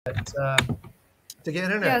uh, to get Yeah,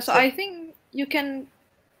 internet. so I think you can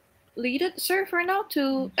lead it, sir, for now,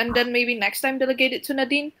 and then maybe next time delegate it to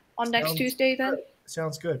Nadine on next Sounds Tuesday then. good.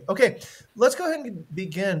 Sounds good. Okay, let's go ahead and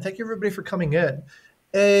begin. Thank you everybody for coming in.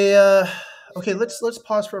 A okay, let's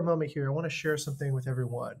pause for a moment here. I want to share something with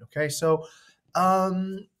everyone. Okay, so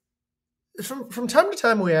um, from time to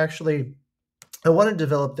time, I want to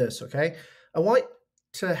develop this. Okay, I want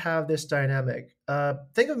to have this dynamic.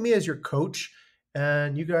 Think of me as your coach,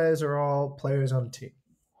 and you guys are all players on a team.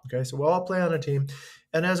 Okay, so we'll all play on a team,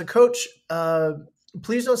 and as a coach,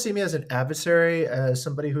 please don't see me as an adversary, as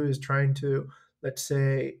somebody who is trying to, let's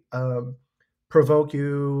say, provoke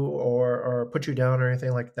you or put you down or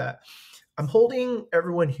anything like that. I'm holding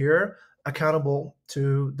everyone here accountable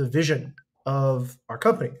to the vision of our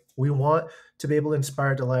company. We want to be able to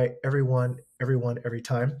inspire, delight everyone, every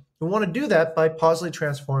time. We want to do that by positively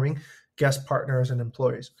transforming guest partners and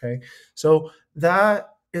employees. Okay. So that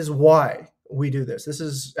is why we do this. This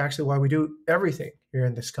is actually why we do everything here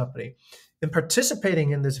in this company. And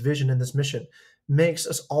participating in this vision and this mission makes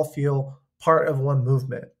us all feel part of one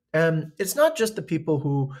movement. And it's not just the people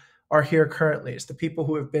who are here currently. It's the people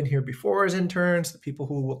who have been here before as interns, the people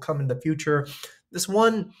who will come in the future. This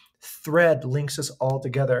one thread links us all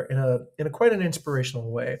together in a quite an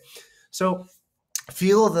inspirational way. So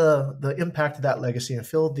feel the impact of that legacy and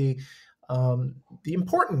feel the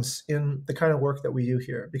importance in the kind of work that we do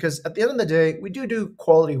here. Because at the end of the day, we do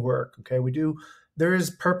quality work. Okay, we do. There is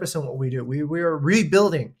purpose in what we do. We are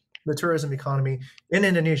rebuilding the tourism economy in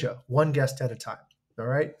Indonesia, one guest at a time. All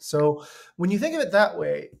right. So when you think of it that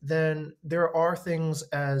way, then there are things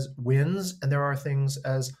as wins and there are things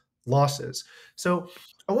as losses. So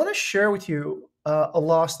I want to share with you a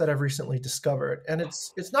loss that I've recently discovered, and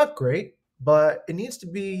it's not great, but it needs to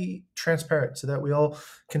be transparent so that we all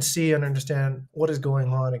can see and understand what is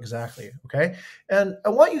going on exactly. Okay, and I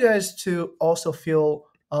want you guys to also feel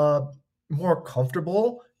more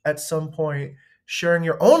comfortable at some point sharing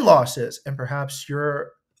your own losses and perhaps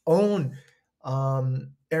your own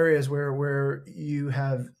areas where you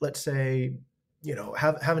have, let's say,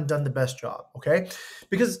 haven't done the best job. Okay,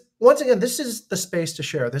 because once again, this is the space to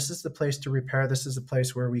share. This is the place to repair. This is the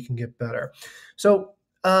place where we can get better. So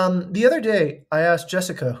the other day, I asked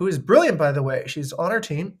Jessica, who is brilliant, by the way. She's on our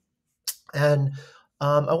team, and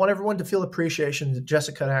I want everyone to feel appreciation that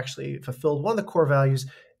Jessica actually fulfilled one of the core values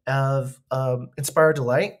of inspire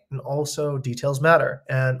delight and also details matter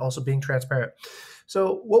and also being transparent.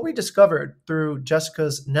 So what we discovered through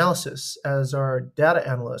Jessica's analysis as our data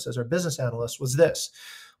analyst, as our business analyst, was this.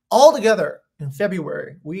 Altogether, in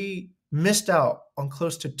February, we missed out on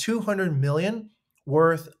close to 200 million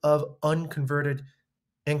worth of unconverted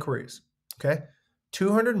inquiries. Okay.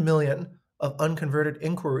 200 million of unconverted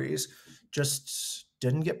inquiries just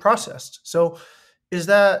didn't get processed. So is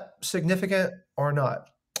that significant or not?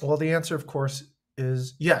 Well, the answer, of course,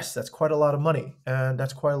 is yes. That's quite a lot of money, and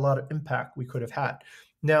that's quite a lot of impact we could have had.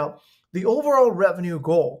 Now, the overall revenue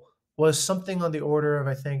goal was something on the order of,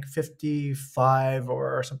 I think, 55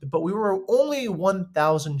 or something, but we were only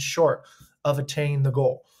 1,000 short of attaining the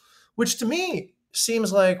goal, which to me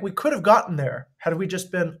seems like we could have gotten there had we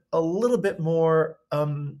just been a little bit more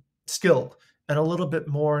skilled and a little bit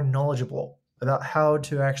more knowledgeable about how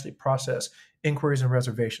to actually process inquiries and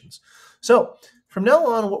reservations. So from now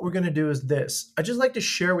on, what we're going to do is this. I'd just like to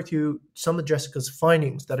share with you some of Jessica's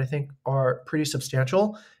findings that I think are pretty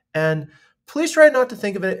substantial. And please try not to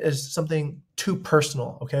think of it as something too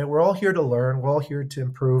personal, okay? We're all here to learn. We're all here to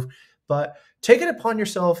improve. But take it upon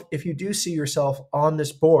yourself if you do see yourself on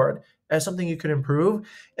this board as something you can improve.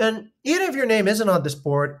 And even if your name isn't on this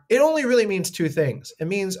board, it only really means two things. It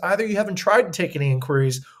means either you haven't tried to take any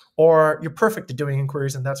inquiries or you're perfect at doing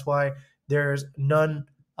inquiries, and that's why there's no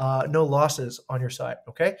losses on your side.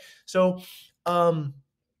 Okay, so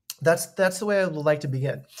that's the way I would like to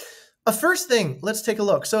begin. A first thing, let's take a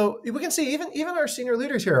look. So we can see even our senior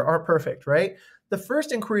leaders here aren't perfect, right? The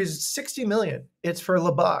first inquiry is 60 million. It's for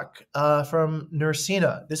Labak from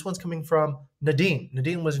Nursina. This one's coming from Nadine.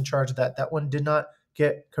 Nadine was in charge of that. That one did not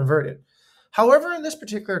get converted. However, in this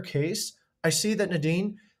particular case, I see that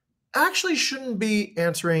Nadine actually shouldn't be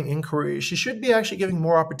answering inquiries. She should be actually giving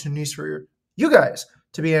more opportunities for you guys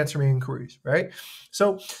to be answering inquiries, right?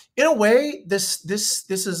 So in a way, this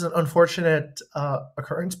is an unfortunate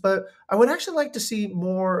occurrence, but I would actually like to see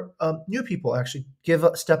more new people actually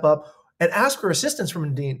step up and ask for assistance from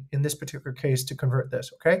Nadine in this particular case to convert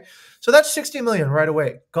this, okay? So that's 60 million right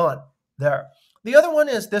away, gone there. The other one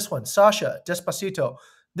is this one, Sasha, Despacito.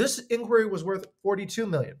 This inquiry was worth 42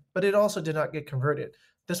 million, but it also did not get converted.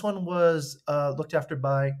 This one was looked after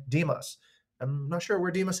by Dimas. I'm not sure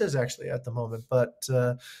where Dimas is actually at the moment, but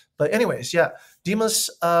anyways, yeah, Dimas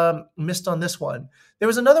missed on this one. There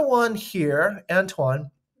was another one here,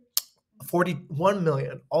 Antoine, 41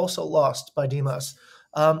 million, also lost by Dimas.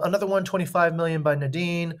 Another one, 25 million by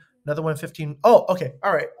Nadine. Another one, 15. Oh, okay.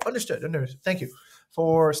 All right. Understood. Thank you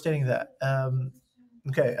for stating that.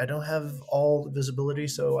 Okay. I don't have all the visibility,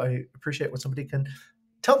 so I appreciate when somebody can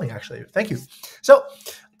tell me, actually. Thank you. So,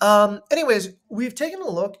 anyways, we've taken a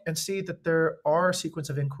look and see that there are a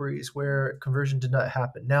sequence of inquiries where conversion did not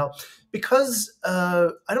happen. Now, because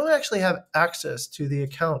I don't actually have access to the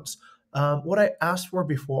accounts, what I asked for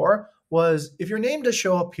before was, if your name does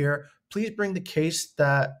show up here, please bring the case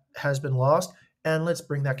that has been lost, and let's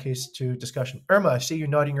bring that case to discussion. Irma, I see you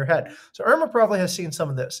nodding your head. So Irma probably has seen some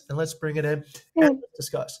of this, and let's bring it in and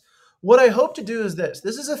discuss. What I hope to do is this.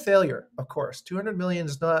 This is a failure, of course. 200 million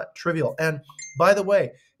is not trivial. And by the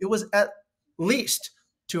way, it was at least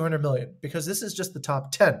 200 million, because this is just the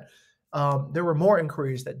top 10. There were more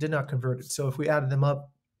inquiries that did not convert it. So if we added them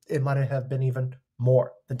up, it might have been even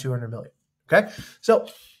more than 200 million. Okay. So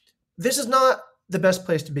this is not the best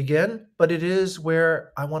place to begin, but it is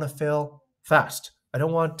where I want to fail fast. I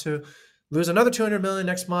don't want to lose another 200 million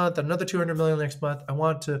next month, another 200 million next month. I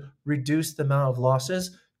want to reduce the amount of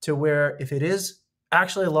losses to where, if it is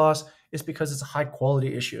actually a loss, it's because it's a high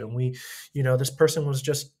quality issue. And this person was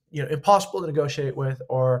just, impossible to negotiate with,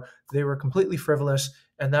 or they were completely frivolous.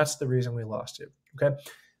 And that's the reason we lost it. Okay.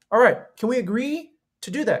 All right. Can we agree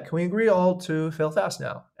to do that? Can we agree all to fail fast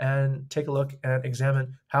now and take a look and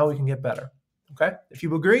examine how we can get better? Okay. If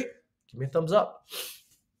you agree, give me a thumbs up.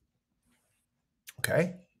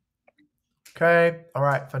 Okay. Okay. All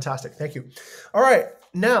right. Fantastic. Thank you. All right.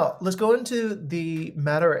 Now let's go into the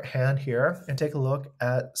matter at hand here and take a look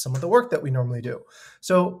at some of the work that we normally do.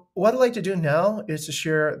 So what I'd like to do now is to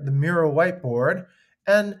share the Miro whiteboard.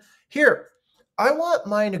 And here, I want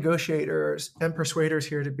my negotiators and persuaders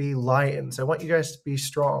here to be lions. I want you guys to be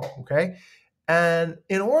strong. Okay. And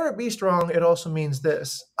in order to be strong, it also means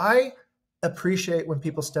this. I appreciate when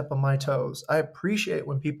people step on my toes. I appreciate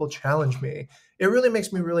when people challenge me. It really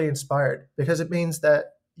makes me really inspired, because it means that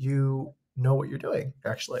you know what you're doing,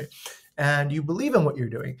 actually, and you believe in what you're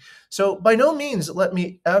doing. So by no means let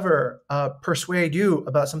me ever persuade you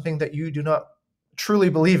about something that you do not truly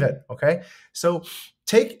believe in. Okay. So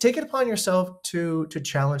take it upon yourself to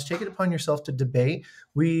challenge, take it upon yourself to debate.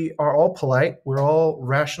 We are all polite. We're all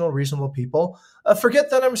rational, reasonable people. Forget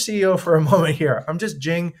that I'm CEO for a moment here. I'm just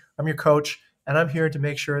Jing. I'm your coach, and I'm here to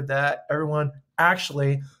make sure that everyone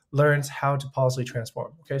actually learns how to positively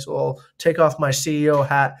transform. Okay, so I'll take off my CEO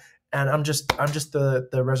hat, and I'm just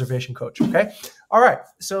the reservation coach. Okay, all right.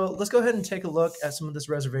 So let's go ahead and take a look at some of this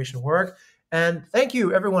reservation work. And thank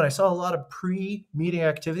you, everyone. I saw a lot of pre-meeting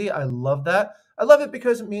activity. I love that. I love it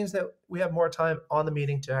because it means that we have more time on the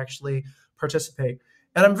meeting to actually participate.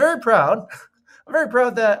 And I'm very proud. I'm very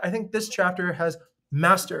proud that I think this chapter has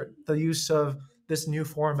mastered the use of this new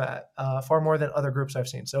format far more than other groups I've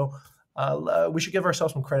seen. So we should give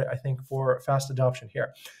ourselves some credit, I think, for fast adoption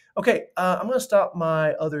here. Okay, I'm going to stop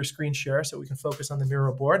my other screen share so we can focus on the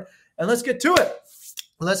Miro board. And let's get to it.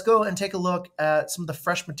 Let's go and take a look at some of the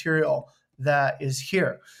fresh material that is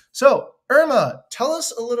here. So Irma, tell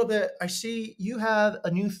us a little bit. I see you have a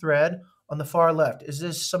new thread on the far left. Is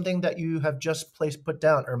this something that you have just put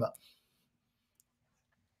down, Irma?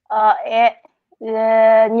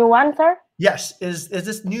 The new one, sir? Yes. Is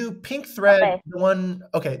this new pink thread the one?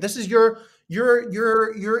 Okay, this is your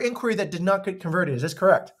inquiry that did not get converted. Is this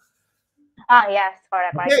correct? Yes,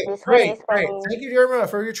 correct. Okay, This great, one is great. from... Thank you, Irma,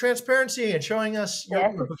 for your transparency and showing us your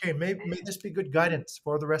Yes. work. Okay, may this be good guidance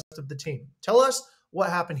for the rest of the team. Tell us what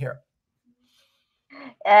happened here.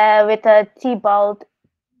 With a T-bolt.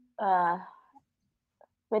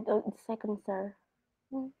 Wait a second, sir.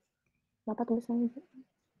 Dapat tulisannya.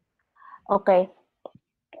 Okay.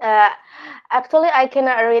 Actually, I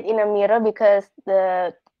cannot read in a mirror because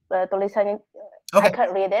the tulisannya, Okay. I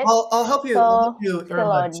can't read it. I'll help you. So, I'll help you, still Irma,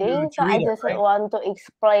 loading. to So I read it, just right? want to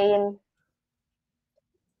explain.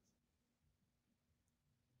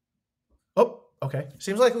 Oh, okay.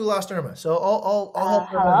 Seems like we lost Irma. So I'll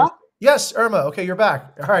help Irma. Hello? Yes, Irma. Okay, you're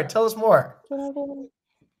back. All right, tell us more.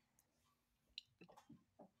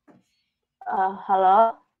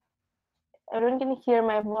 Hello? Everyone can hear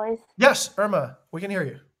my voice? Yes, Irma, we can hear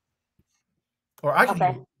you. Or I can hear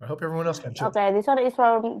Okay. you. I hope everyone else can too. Okay, this one is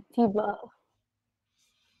from T-bolt.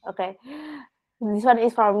 Okay. This one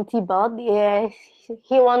is from T-bolt. Yeah,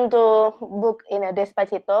 he want to book in a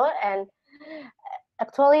Despacito, and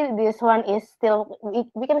actually, this one is still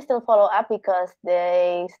we can still follow up because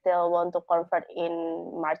they still want to convert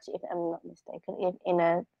in March, if I'm not mistaken, in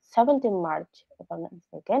a 17 March, if I'm not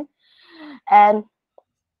mistaken. And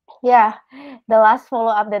yeah, the last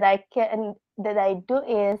follow up that I do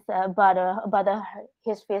is about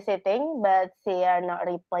his visiting, but they are not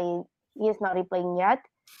replying. He is not replying yet.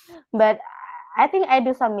 But I think I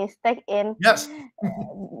do some mistake Yes.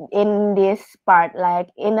 in this part. Like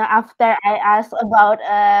after I asked about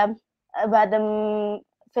the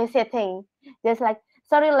visiting, just like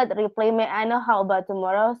sorry, let reply me. I know how about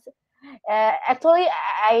tomorrow. Actually,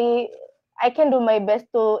 I can do my best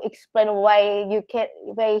to explain why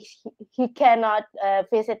he cannot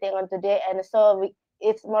visiting on today, and so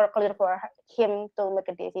it's more clear for him to make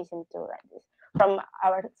a decision too, like this from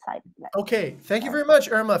our side. Like, Okay, thank you very much,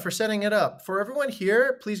 Irma, for setting it up. For everyone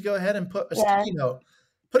here, please go ahead and put a yeah, sticky note.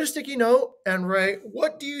 Put a sticky note and write,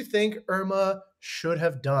 what do you think Irma should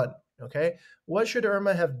have done? Okay, what should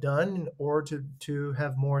Irma have done in order to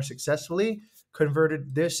have more successfully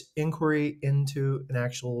converted this inquiry into an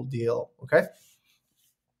actual deal? Okay,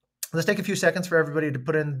 let's take a few seconds for everybody to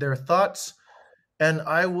put in their thoughts, and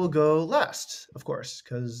I will go last, of course,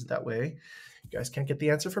 because that way you guys can't get the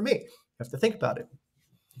answer from me. You have to think about it.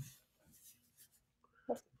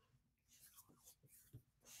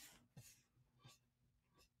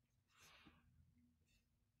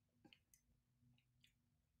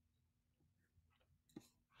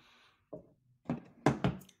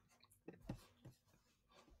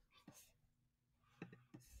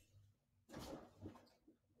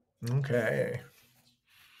 Okay.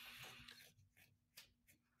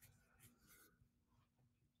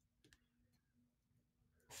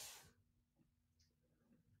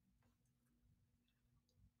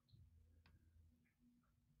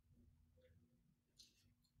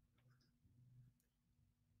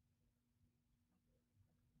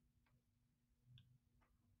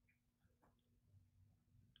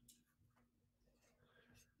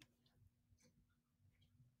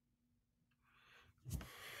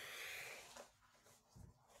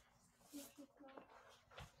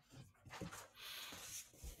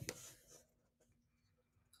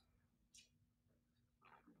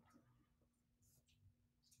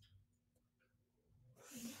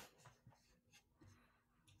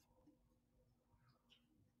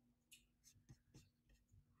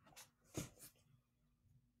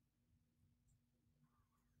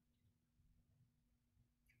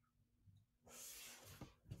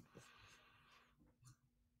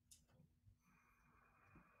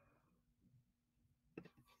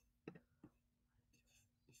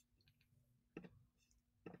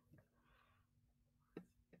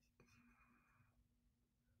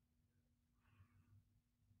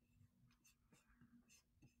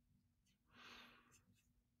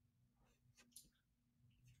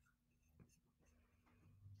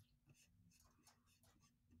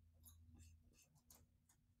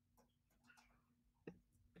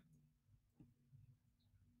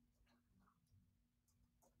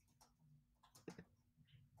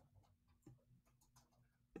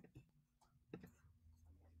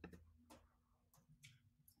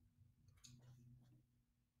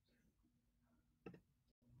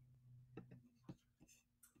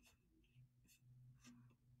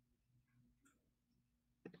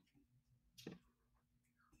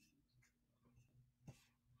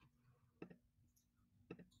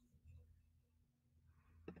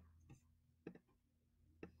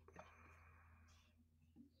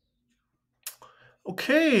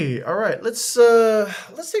 Okay, all right. Let's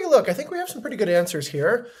take a look. I think we have some pretty good answers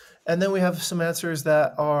here, and then we have some answers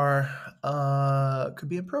that are could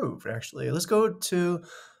be improved. Actually, let's go to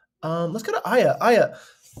Aya. Aya,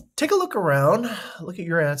 take a look around. Look at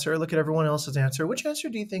your answer. Look at everyone else's answer. Which answer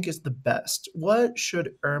do you think is the best? What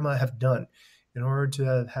should Irma have done in order to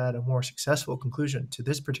have had a more successful conclusion to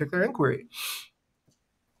this particular inquiry?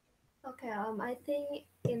 Okay, I think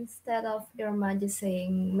instead of Irma just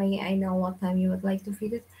saying, may I know what time you would like to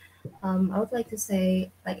visit, I would like to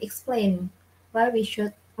say, like, explain why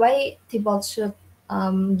Thibault should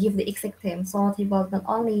give the exact time. So Thibault not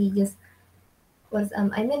only just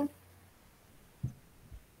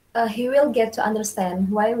he will get to understand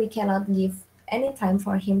why we cannot give any time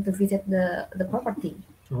for him to visit the property.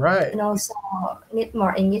 Right. And also need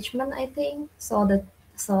more engagement, I think, so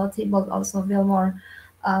Thibault also feel more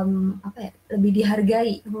lebih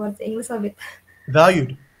dihargai, what's English of it.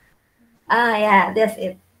 Valued. Yeah, that's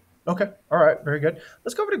it. Okay. All right. Very good.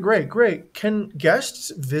 Let's go over to Gray. Gray, can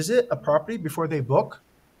guests visit a property before they book?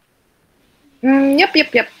 Yep.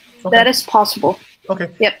 Okay. That is possible.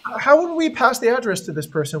 Okay. Yep. How would we pass the address to this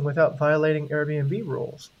person without violating Airbnb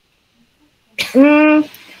rules?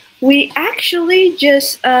 We actually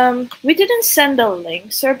just we didn't send a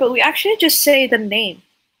link, sir, but we actually just say the name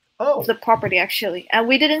of Oh, the property actually, and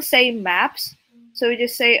we didn't say maps. So we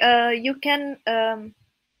just say you can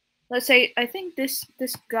let's say I think this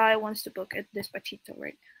guy wants to book at Despacito,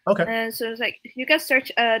 right? okay. And so it's like you can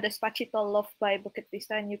search Despacito Loft by Bukit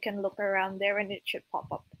Vista, and you can look around there, and it should pop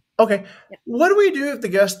up. Okay. Yep. What do we do if the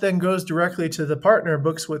guest then goes directly to the partner,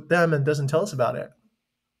 books with them, and doesn't tell us about it?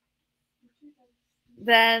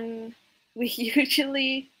 Then we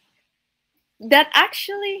usually that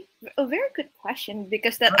actually a very good question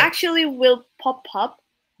because that Right. actually will pop up.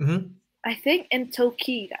 Hmm. I think in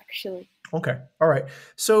Tokid actually Okay. All right.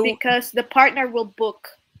 So, because the partner will book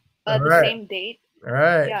all the right. same date. All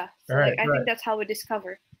right. Yeah, so All right. like I Right. think that's how we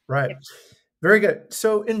discover. Right. Yep. Very good.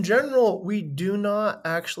 So, in general, we do not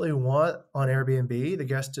actually want on Airbnb the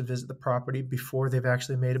guest to visit the property before they've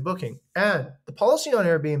actually made a booking. And the policy on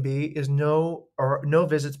Airbnb is no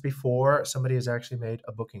visits before somebody has actually made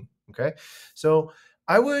a booking. Okay. So,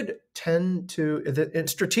 I would tend to and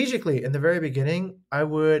strategically in the very beginning, I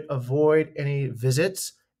would avoid any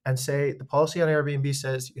visits and say the policy on Airbnb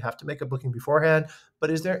says you have to make a booking beforehand.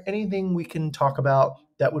 But is there anything we can talk about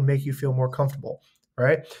that would make you feel more comfortable?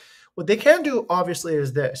 Right. What they can do, obviously,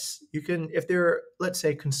 is this. You can, if they're, let's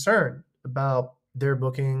say, concerned about their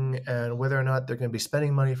booking and whether or not they're going to be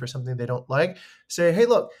spending money for something they don't like, say, hey,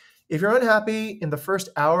 look, if you're unhappy in the first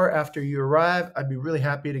hour after you arrive, I'd be really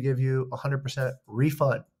happy to give you 100%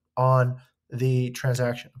 refund on the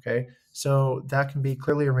transaction. Okay. So that can be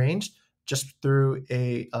clearly arranged just through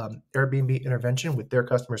a Airbnb intervention with their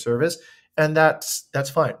customer service. And that's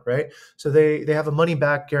fine, right? So they have a money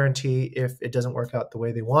back guarantee if it doesn't work out the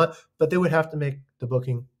way they want, but they would have to make the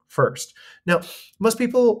booking first. Now, most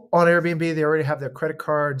people on Airbnb, they already have their credit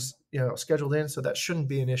cards, scheduled in, so that shouldn't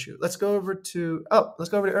be an issue. Let's go over to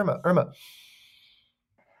Irma. Irma.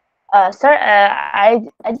 Sir, I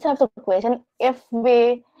just have a question. If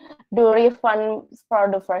we do refund for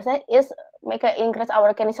the first day, is make a increase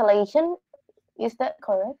our cancellation? Is that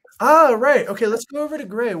correct? Ah, right. Okay, let's go over to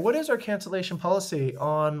Gray. What is our cancellation policy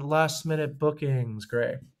on last minute bookings,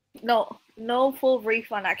 Gray? No full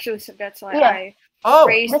refund actually, so that's why Yeah, I Oh,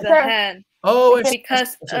 raised that's the the hand. oh, I because see.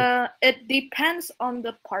 Because I see. it depends on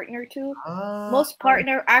the partner too. Ah, Most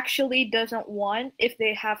partner actually doesn't want if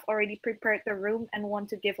they have already prepared the room and want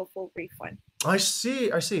to give a full refund. I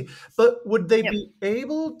see. I see. But would they Yep. be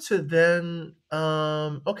able to then?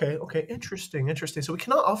 Okay. Interesting. So we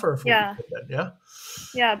cannot offer a full Yeah. refund then, yeah.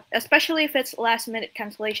 Yeah, especially if it's last minute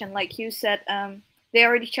cancellation, like you said. They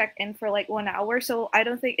already checked in for like 1 hour, so I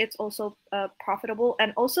don't think it's also profitable.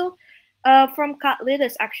 And also, from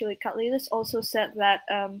Katlidis, actually, Katlidis also said that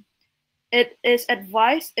it is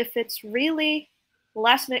advised if it's really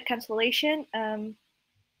last minute cancellation,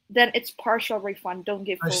 then it's partial refund. Don't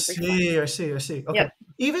give I full refund. see. Okay. Yep.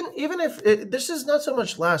 Even if this is not so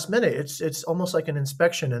much last minute, it's almost like an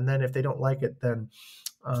inspection, and then if they don't like it, then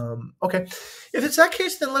okay. If it's that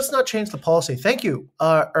case, then let's not change the policy. Thank you,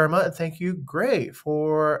 Irma, and thank you, Gray,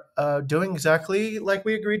 for doing exactly like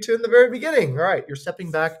we agreed to in the very beginning. All right, you're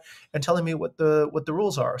stepping back and telling me what the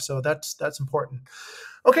rules are, so that's important.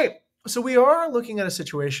 Okay, so we are looking at a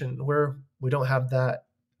situation where we don't have that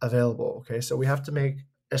available. Okay, so we have to make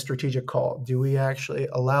a strategic call. Do we actually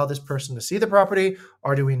allow this person to see the property,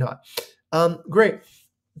 or do we not? Great.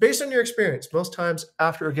 Based on your experience, most times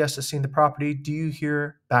after a guest has seen the property, do you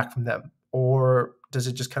hear back from them, or does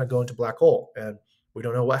it just kind of go into black hole and we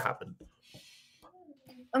don't know what happened?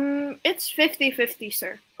 It's 50-50,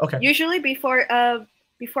 sir. Okay. Usually before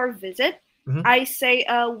visit, Mhm. I say,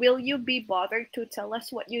 will you be bothered to tell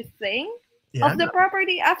us what you think Yeah. of the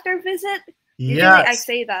property after visit? Usually I Yes.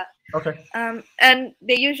 say that. Okay. And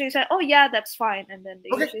they usually say, oh yeah, that's fine, and then they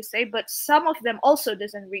Okay. usually say, but some of them also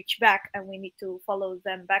doesn't reach back, and we need to follow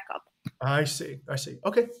them back up. I see.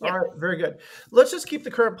 Okay. Yep. All right. Very good. Let's just keep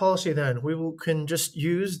the current policy then. Can just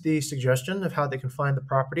use the suggestion of how they can find the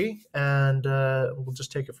property, and we'll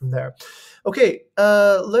just take it from there. Okay.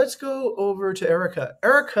 Let's go over to Erica.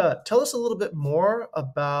 Erica, tell us a little bit more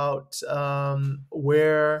about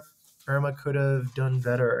where Irma could have done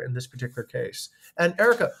better in this particular case. And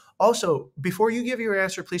Erica, also, before you give your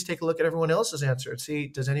answer, please take a look at everyone else's answer and see,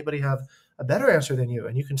 does anybody have a better answer than you?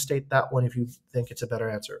 And you can state that one if you think it's a better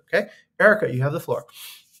answer. Okay. Erica, you have the floor.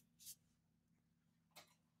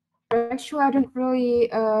 Actually, I don't really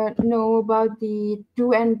know about the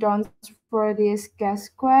do and don'ts for this guest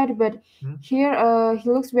squad, but here he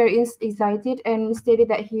looks very excited and stated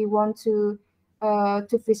that he wants to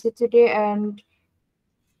visit today, and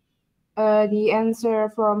the answer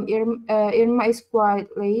from Irma is quite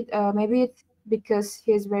late. Maybe because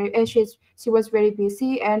she was very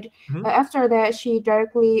busy. And Mhm. after that, she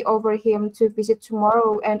directly offered him to visit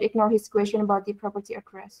tomorrow and ignore his question about the property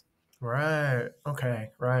address. Right. Okay.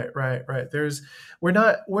 Right. We're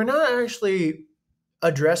not actually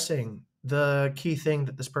addressing the key thing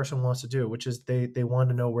that this person wants to do, which is they want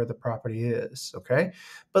to know where the property is. Okay.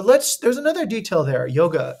 But there's another detail there.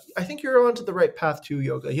 Yoga. I think you're onto the right path too,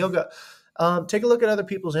 Yoga. Yoga. Take a look at other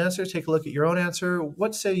people's answers. Take a look at your own answer.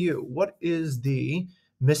 What say you? What is the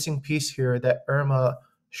missing piece here that Irma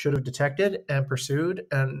should have detected and pursued,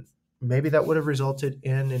 and maybe that would have resulted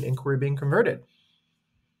in an inquiry being converted?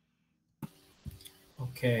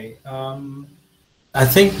 Okay. I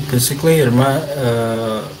think basically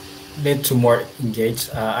Irma need to more engage.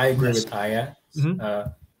 I agree Yes. with Aya.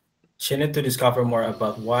 Mhm. She need to discover more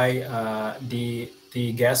about why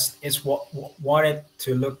the guest wanted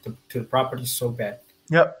to look to the property so bad.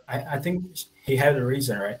 Yep. I think he had a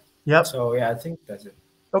reason, right? Yep. So yeah, I think that's it.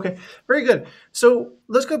 Okay, very good. So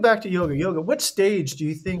let's go back to Yoga. Yoga, what stage do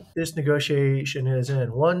you think this negotiation is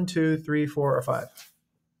in? 1, 2, 3, 4, or 5?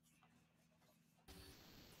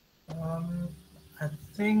 I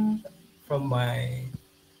think from my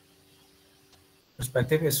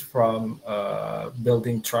perspective is from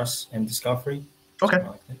building trust and discovery. Okay.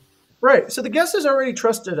 Like that. Right. So the guest has already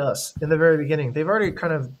trusted us in the very beginning. They've already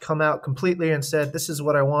kind of come out completely and said, this is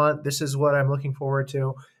what I want. This is what I'm looking forward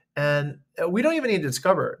to. And we don't even need to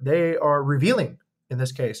discover. They are revealing in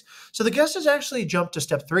this case. So the guest has actually jumped to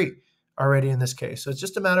step 3 already in this case. So it's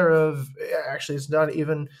just a matter of, actually, it's not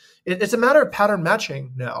even, it's a matter of pattern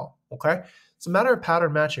matching now. Okay. It's a matter of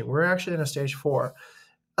pattern matching. We're actually in a stage 4.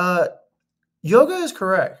 Yoga is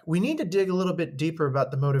correct. We need to dig a little bit deeper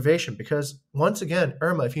about the motivation because, once again,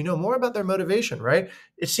 Irma, if you know more about their motivation, right,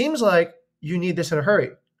 it seems like you need this in a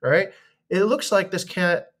hurry, right? It looks like this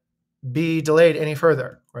can't be delayed any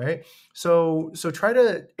further, right? So try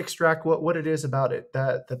to extract what it is about it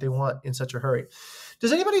that they want in such a hurry.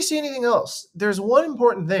 Does anybody see anything else? There's one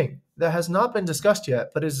important thing that has not been discussed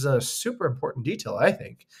yet, but is a super important detail, I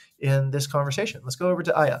think, in this conversation. Let's go over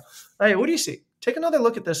to Aya. Aya, what do you see? Take another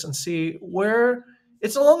look at this and see where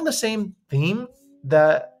it's along the same theme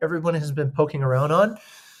that everyone has been poking around on.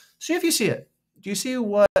 See if you see it. Do you see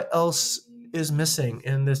what else is missing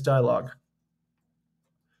in this dialogue?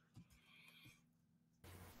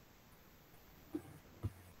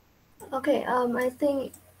 Okay, I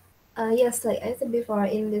think yes, like I said before,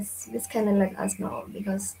 in this kind of let us know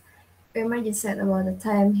because Irma just said about the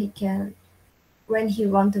time he can when he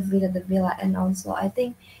want to visit the villa, and also I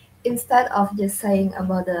think instead of just saying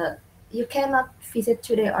about the you cannot visit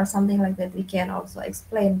today or something like that, we can also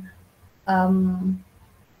explain um,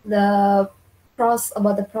 the pros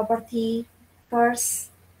about the property first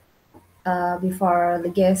before the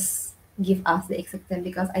guests give us the acceptance,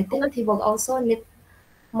 because I think he will also need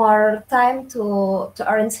more time to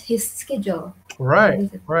arrange his schedule to Right,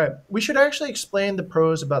 visit. right. We should actually explain the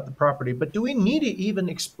pros about the property, but do we need to even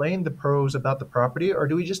explain the pros about the property, or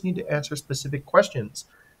do we just need to answer specific questions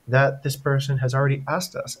that this person has already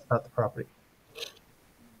asked us about the property?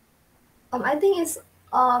 I think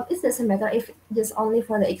it doesn't matter if just only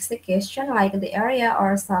for the execution, like the area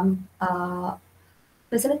or some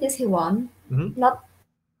facilities he want. Mhm. Not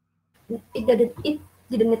it didn't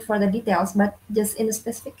need for the details, but just in the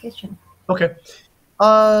specification. Okay.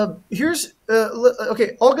 Here's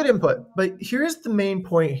okay, all good input, but here's the main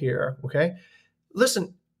point here. Okay,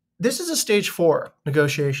 listen, this is a stage 4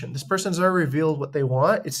 negotiation. This person's already revealed what they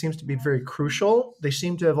want. It seems to be very crucial. They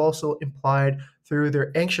seem to have also implied through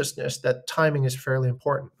their anxiousness that timing is fairly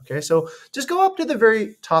important. Okay, so just go up to the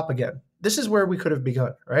very top again. This is where we could have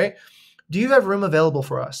begun, right? Do you have room available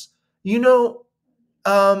for us? You know,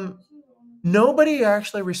 nobody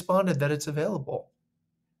actually responded that it's available.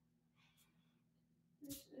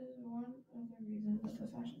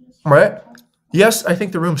 Right? Yes, I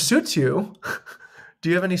think the room suits you. Do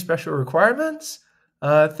you have any special requirements?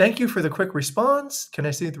 Thank you for the quick response. Can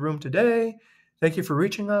I see the room today? Thank you for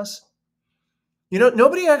reaching us. You know,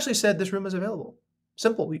 nobody actually said this room is available.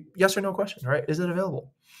 Simple, yes or no question, right? Is it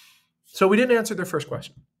available? So we didn't answer their first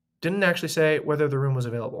question. Didn't actually say whether the room was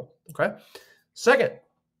available, okay? Second,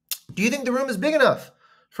 do you think the room is big enough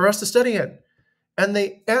for us to study in? And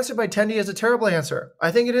the answer by Tendi is a terrible answer.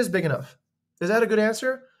 I think it is big enough. Is that a good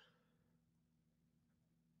answer?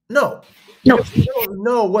 No. No. Because we don't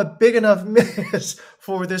know what big enough is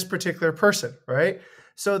for this particular person, right?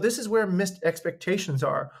 So this is where missed expectations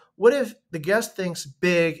are. What if the guest thinks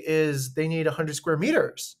big is they need 100 square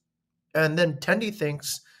meters? And then Tendi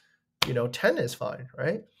thinks, 10 is fine,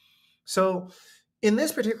 right? So in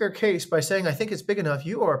this particular case, by saying, I think it's big enough,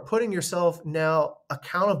 you are putting yourself now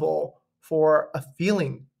accountable for a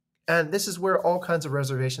feeling. And this is where all kinds of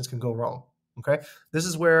reservations can go wrong. Okay. This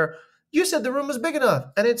is where you said the room was big enough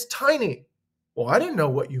and it's tiny. Well, I didn't know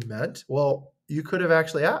what you meant. Well, you could have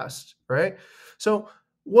actually asked, right? So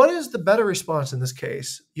what is the better response in this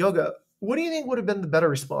case? Yoga, what do you think would have been the better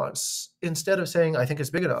response instead of saying, I think it's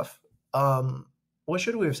big enough? What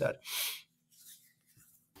should we have said?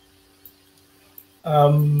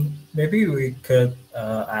 Maybe we could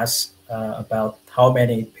ask about how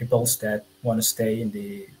many people that want to stay in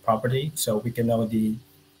the property, so we can know the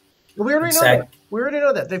We already know exact. that. We already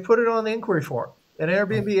know that. They put it on the inquiry form. An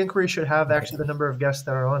Airbnb inquiry should have actually the number of guests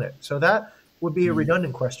that are on it. So that would be a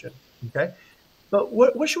redundant question. Okay. But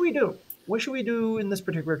what should we do? What should we do in this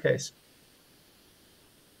particular case?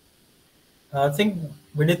 I think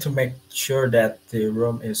we need to make sure that the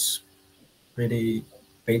room is pretty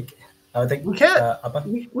big. I think We can't. apa?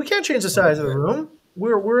 We can't change the size of the room.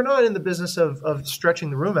 We're not in the business of stretching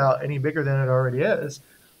the room out any bigger than it already is.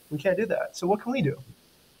 We can't do that. So what can we do?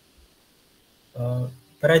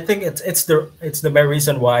 But I think it's the main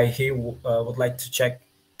reason why he would like to check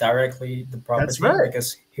directly the property, right.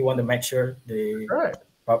 because he want to make sure the Right.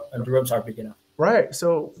 the rooms are big enough. Right.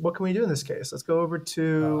 So what can we do in this case? Let's go over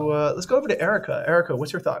to Erica. Erica,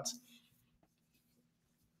 what's your thoughts?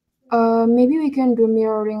 Maybe we can do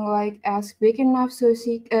mirroring, like ask big enough so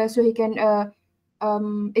he can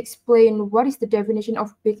explain what is the definition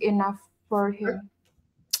of big enough for him.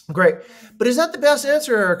 Great. But is that the best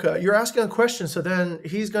answer, Erica? You're asking a question, so then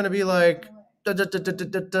he's going to be like, da, da, da, da, da,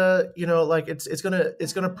 da, da, you know, like it's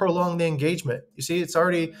gonna prolong the engagement. You see, it's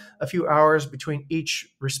already a few hours between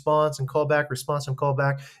each response and callback.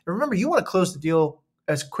 And remember, you want to close the deal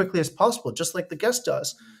as quickly as possible, just like the guest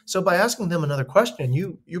does. So by asking them another question,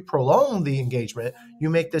 you prolong the engagement. You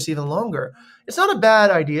make this even longer. It's not a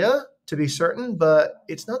bad idea, to be certain, but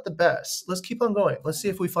it's not the best. Let's keep on going. Let's see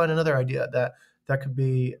if we find another idea that could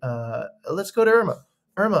be. Let's go to Irma.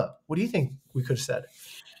 Irma, what do you think we could have said?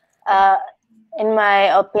 In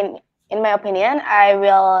my opinion, I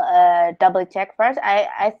will double check first.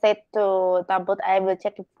 I said to Tabut, I will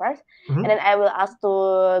check it 1st, and then I will ask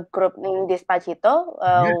to group in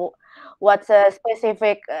Despacito what's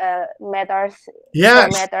specific matters.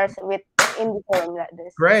 Yes. Matters with in the room like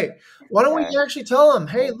this. Great. Why don't we actually tell them,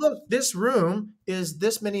 hey, look, this room is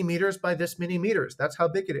this many meters by this many meters. That's how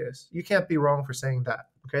big it is. You can't be wrong for saying that.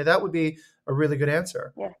 Okay, that would be a really good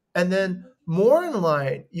answer. Yeah. And then more in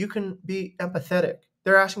line, you can be empathetic.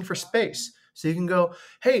 They're asking for space. So you can go,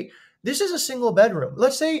 hey, this is a single bedroom.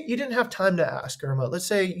 Let's say you didn't have time to ask, Irma. Let's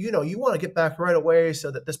say, you want to get back right away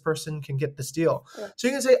so that this person can get this deal. Yeah. So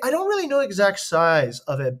you can say, I don't really know the exact size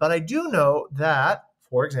of it, but I do know that,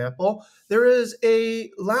 for example, there is a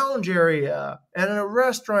lounge area and a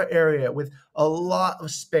restaurant area with a lot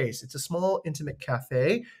of space. It's a small, intimate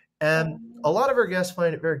cafe, and a lot of our guests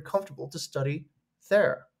find it very comfortable to study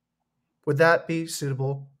there. Would that be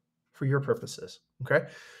suitable for your purposes? Okay.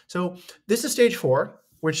 So this is stage 4,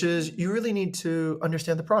 which is you really need to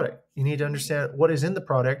understand the product. You need to understand what is in the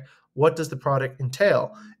product. What does the product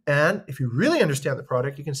entail? And if you really understand the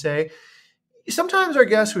product, you can say, sometimes our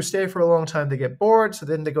guests who stay for a long time, they get bored. So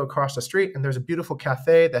then they go across the street and there's a beautiful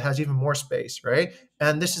cafe that has even more space, right?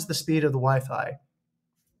 And this is the speed of the Wi-Fi.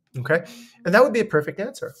 Okay. And that would be a perfect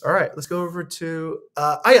answer. All right. Let's go over to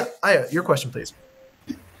Aya. Aya, your question, please.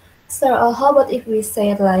 So how about if we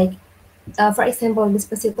say it like, for example,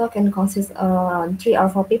 Despacito can consist around 3 or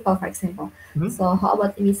 4 people, for example. Mm-hmm. So how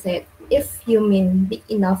about we say, if you mean big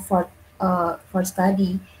enough for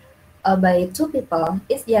study by 2 people,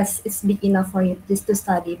 it's big enough for you to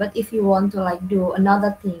study. But if you want to like do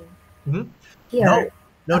another thing here.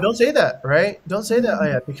 No, don't say that, right? Don't say that,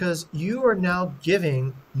 Aya, because you are now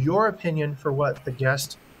giving your opinion for what the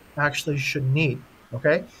guest actually should need.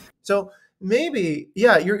 Okay. So maybe,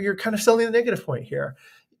 you're kind of selling the negative point here.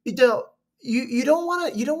 You don't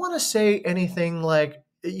want to say anything like,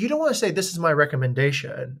 you don't want to say this is my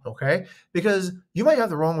recommendation, okay? Because you might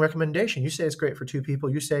have the wrong recommendation. You say it's great for 2 people,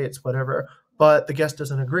 you say it's whatever, but the guest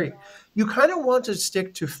doesn't agree. You kind of want to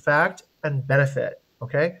stick to fact and benefit,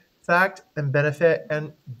 okay? Fact and benefit,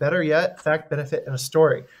 and better yet, fact, benefit, and a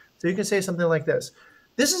story. So you can say something like this.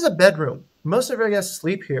 This is a bedroom. Most of our guests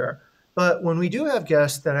sleep here, but when we do have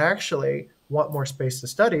guests that actually want more space to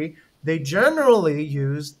study, they generally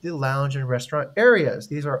use the lounge and restaurant areas.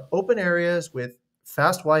 These are open areas with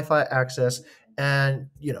fast Wi-Fi access and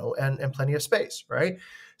plenty of space, right?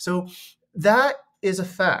 So that is a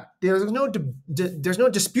fact. There's no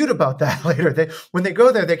dispute about that later. When they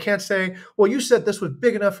go there, they can't say, well, you said this was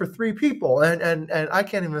big enough for 3 people and I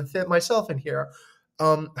can't even fit myself in here.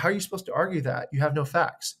 How are you supposed to argue that? You have no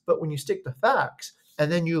facts. But when you stick to facts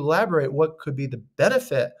and then you elaborate what could be the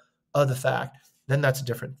benefit of the fact, then that's a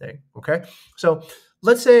different thing. Okay. So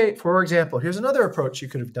let's say, for example, here's another approach you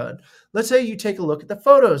could have done. Let's say you take a look at the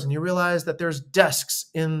photos and you realize that there's desks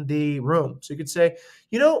in the room. So you could say,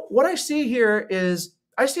 you know, what I see here is,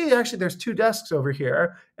 I see actually there's 2 desks over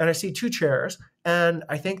here and I see 2 chairs. And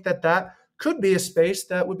I think that that could be a space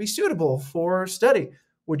that would be suitable for study.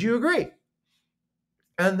 Would you agree?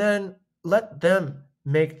 And then let them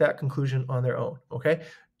make that conclusion on their own. Okay.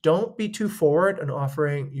 Don't be too forward in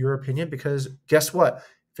offering your opinion, because guess what?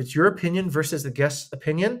 If it's your opinion versus the guest's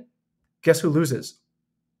opinion, guess who loses?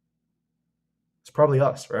 It's probably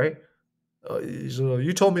us, right? So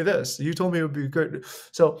you told me this. You told me it would be good.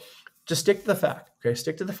 So just stick to the fact. Okay,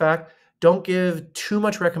 stick to the fact. Don't give too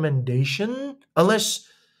much recommendation unless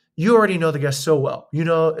you already know the guest so well. You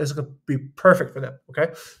know it's going to be perfect for them.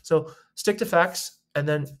 Okay, so stick to facts and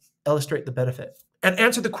then illustrate the benefit and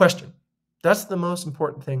answer the question. That's the most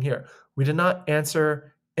important thing here. We did not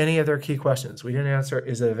answer any of their key questions. We didn't answer,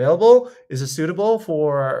 is it available? Is it suitable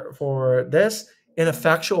for this, in a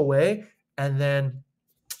factual way? And then,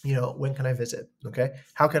 you know, when can I visit? Okay.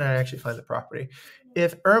 How can I actually find the property?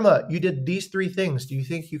 If Irma, you did these 3 things, do you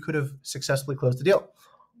think you could have successfully closed the deal?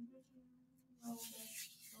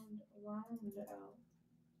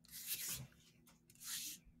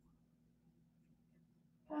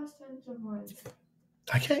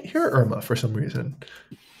 I can't hear Irma for some reason.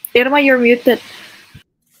 Irma, you're muted.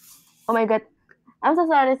 Oh my God. I'm so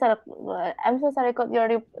sorry, sir. I'm so sorry. Could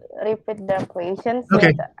you repeat the question?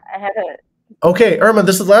 Okay. I have a... Okay, Irma,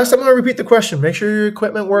 this is the last time I'm going to repeat the question. Make sure your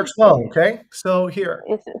equipment works well, okay? So here,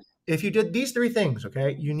 if you did these 3 things,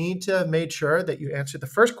 okay, you need to have made sure that you answered the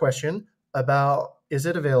first question about, is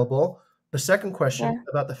it available? The second question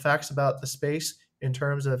about the facts about the space in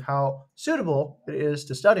terms of how suitable it is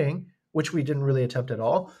to studying, which we didn't really attempt at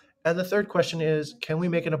all. And the third question is, can we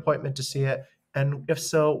make an appointment to see it? And if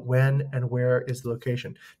so, when and where is the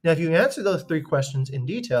location? Now, if you answer those 3 questions in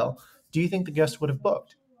detail, do you think the guest would have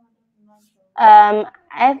booked? I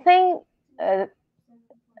think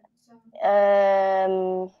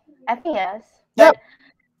yes. Yeah,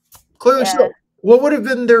 clearly so. What would have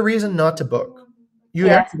been their reason not to book? You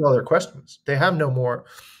answered all their questions. They have no more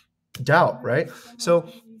doubt, right?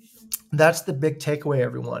 So that's the big takeaway,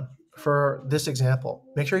 everyone, for this example.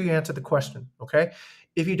 Make sure you answer the question, okay?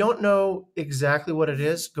 If you don't know exactly what it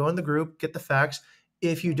is, go in the group, get the facts.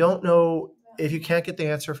 If you don't know, if you can't get the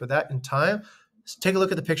answer for that in time, take a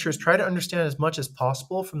look at the pictures, try to understand as much as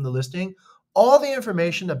possible from the listing. All the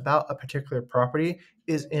information about a particular property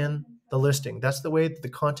is in the listing. That's the way that the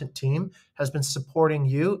content team has been supporting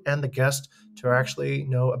you and the guest to actually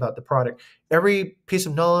know about the product. Every piece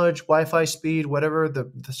of knowledge, Wi-Fi speed, whatever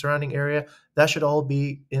the surrounding area, that should all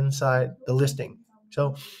be inside the listing.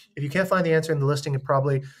 So if you can't find the answer in the listing, it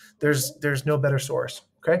probably there's no better source.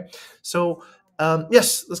 Okay. So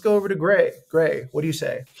yes, let's go over to Gray. Gray, what do you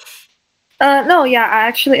say? No, yeah, I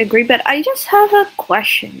actually agree, but I just have a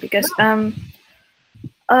question because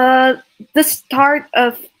the start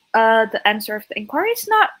of the answer of the inquiry is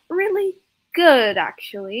not really good,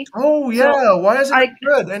 actually. Oh yeah, so why is it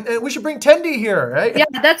good? And we should bring Tendi here, right?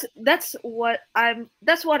 Yeah, that's what I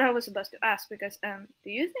was about to ask, because do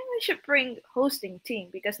you think we should bring hosting team,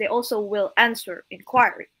 because they also will answer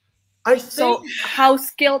inquiry? I think so. How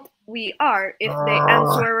skilled we are if they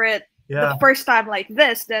answer it the first time like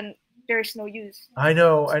this, then there's no use. I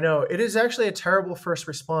know. It is actually a terrible first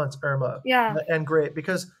response, Irma. Yeah. And great,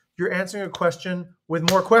 because you're answering a question with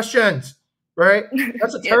more questions, right?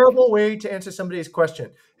 That's a terrible way to answer somebody's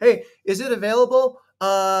question. Hey, is it available?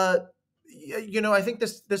 You know, I think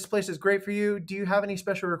this place is great for you. Do you have any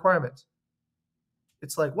special requirements?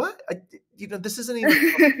 It's like, what? This isn't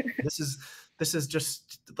even. This is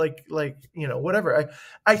just like you know, whatever.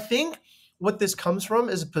 I think what this comes from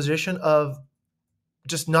is a position of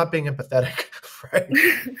just not being empathetic, right?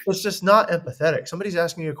 It's just not empathetic. Somebody's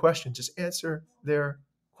asking you a question, just answer their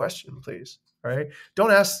question, please. Right? Don't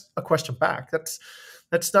ask a question back. That's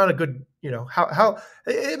not a good, you know, how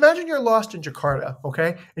imagine you're lost in Jakarta,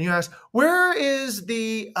 okay? And you ask, where is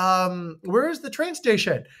the train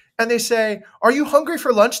station? And they say, are you hungry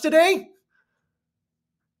for lunch today?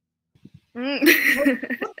 What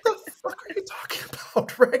the fuck are you talking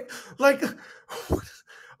about, right? Like,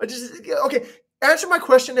 okay, answer my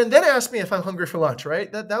question and then ask me if I'm hungry for lunch,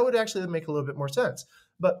 right? That would actually make a little bit more sense.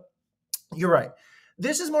 But you're right.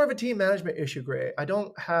 This is more of a team management issue, Gray. I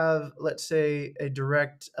don't have, let's say, a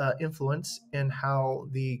direct influence in how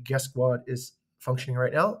the guest squad is functioning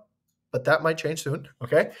right now, but that might change soon,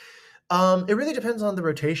 okay? It really depends on the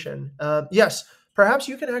rotation. Yes, perhaps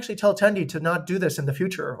you can actually tell Tendi to not do this in the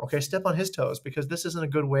future. Okay, step on his toes, because this isn't a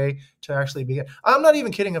good way to actually begin. I'm not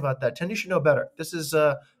even kidding about that. Tendi should know better. This is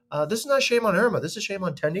not shame on Irma. This is shame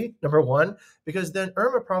on Tendi, number one, because then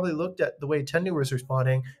Irma probably looked at the way Tendi was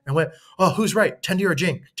responding and went, "Oh, who's right, Tendi or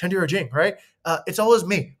Jing? Tendi or Jing, right? It's always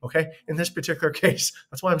me." Okay, in this particular case,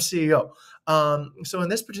 that's why I'm CEO. So in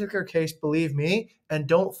this particular case, believe me, and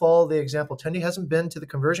don't follow the example. Tendi hasn't been to the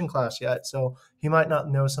conversion class yet, so he might not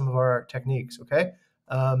know some of our techniques. Okay.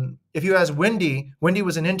 If you ask Wendy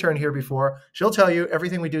was an intern here before, she'll tell you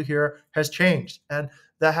everything we do here has changed. And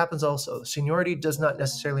that happens also. Seniority does not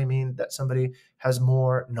necessarily mean that somebody has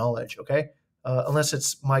more knowledge, okay? Unless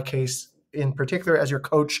it's my case in particular as your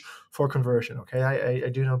coach for conversion, okay? I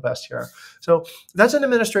do know best here. So that's an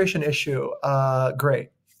administration issue. Great.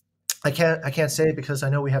 I can't say it because I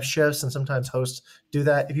know we have shifts and sometimes hosts do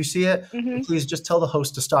that. If you see it, please just tell the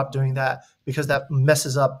host to stop doing that, because that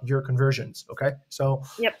messes up your conversions. Okay, so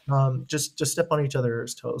just step on each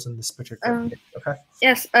other's toes in this particular case, okay.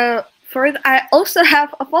 Yes. I also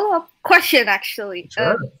have a follow-up question actually.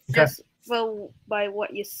 Sure. Just by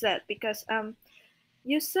what you said, because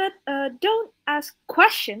you said don't ask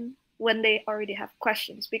questions when they already have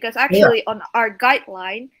questions, because actually on our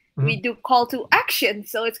guideline we do call to action,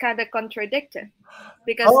 so it's kind of contradicting,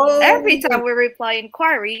 because every time we reply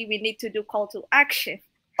inquiry we need to do call to action.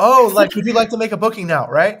 Like would you like to make a booking now,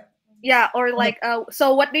 right? Yeah, or like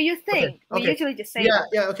so what do you think? We usually just say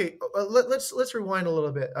okay. Let's rewind a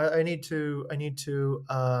little bit. I need to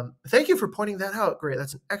thank you for pointing that out. Great,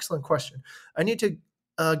 that's an excellent question. I need to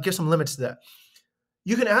give some limits to that.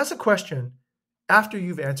 You can ask a question after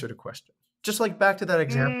you've answered a question. Just like back to that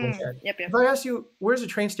example. If I ask you, where's the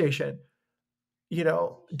train station?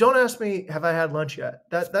 Don't ask me, have I had lunch yet?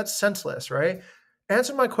 That's senseless, right?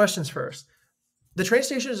 Answer my questions first. The train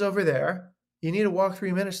station is over there. You need to walk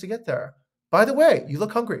 3 minutes to get there. By the way, you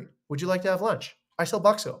look hungry. Would you like to have lunch? I sell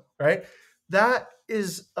bakso, right? That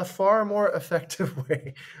is a far more effective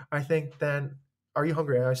way, I think, than are you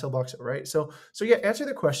hungry? I sell bakso, right? So yeah, answer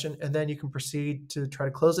the question, and then you can proceed to try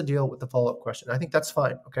to close the deal with the follow-up question. I think that's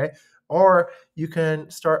fine, okay? Or you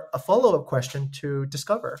can start a follow-up question to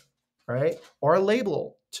discover, right? Or a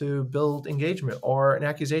label to build engagement, or an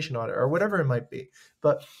accusation on it, or whatever it might be.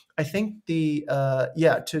 But I think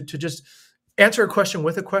to just answer a question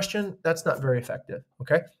with a question, that's not very effective,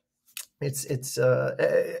 okay? It's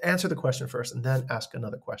answer the question first and then ask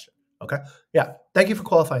another question, okay? Yeah, thank you for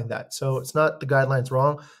qualifying that. So it's not the guidelines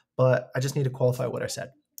wrong, but I just need to qualify what I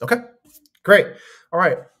said, okay? Great. All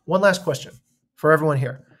right, one last question for everyone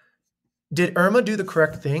here. Did Irma do the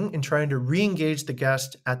correct thing in trying to re-engage the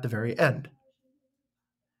guest at the very end?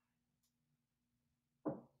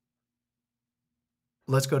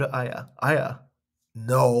 Let's go to Aya. Aya.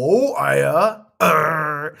 No, Aya.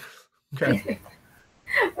 Okay.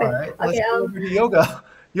 All right. Let's go over to Yoga.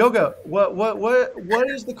 Yoga, what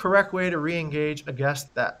is the correct way to re-engage a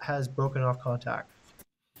guest that has broken off contact?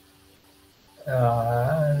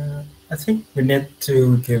 I think we need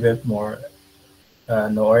to give it more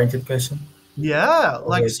no-oriented question. Yeah,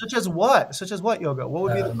 like such as what? Such as what, Yoga? What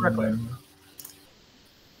would be the correct way?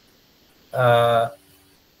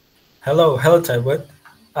 Hello, Taiwood.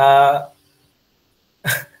 Hello,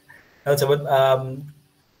 Taiwood.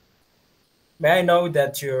 May I know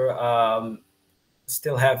that you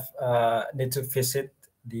still have need to visit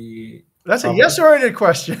the... That's a yes-oriented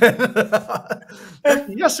question. That's a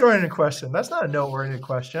yes-oriented question. That's not a no-oriented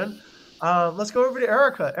question. Let's go over to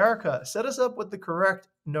Erica. Erica, set us up with the correct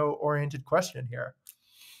no-oriented question here.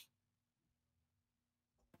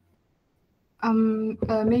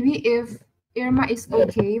 Maybe if Irma is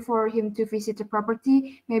okay for him to visit the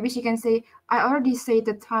property, maybe she can say, I already set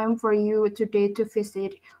the time for you today to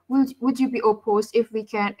visit. Would you be opposed if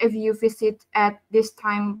you visit at this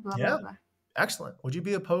time? Blah, blah, blah. Excellent. Would you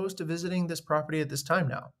be opposed to visiting this property at this time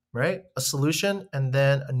now? Right? A solution and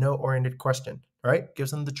then a no-oriented question, right?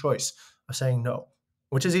 Gives them the choice of saying no,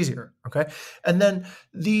 which is easier, okay? And then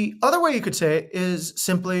the other way you could say it is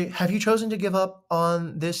simply, have you chosen to give up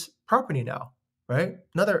on this property now, right?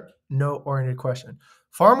 Another no-oriented question.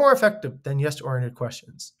 Far more effective than yes-oriented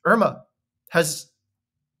questions. Irma, has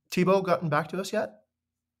Thibaut gotten back to us yet?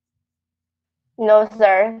 No,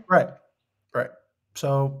 sir. Right.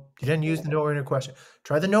 So you didn't use the no-oriented question.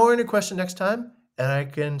 Try the no-oriented question next time, and I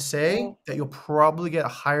can say that you'll probably get a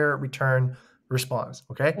higher return response,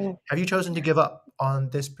 okay? Have you chosen to give up on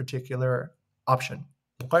this particular option?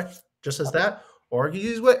 Okay, just as that. Or you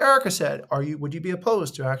use what Erica said. Would you be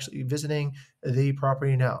opposed to actually visiting the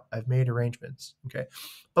property now? I've made arrangements, okay?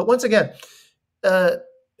 But once again,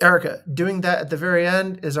 Erica, doing that at the very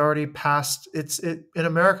end is already past. In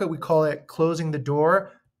America, we call it closing the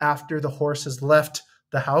door after the horse has left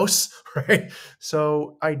the house, right?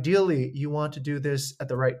 So ideally, you want to do this at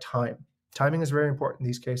the right time. Timing is very important in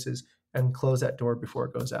these cases, and close that door before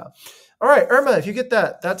it goes out. All right, Irma, if you get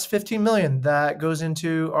that, that's 15 million. That goes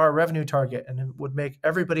into our revenue target, and it would make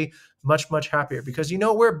everybody much, much happier, because you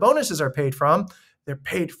know where bonuses are paid from? They're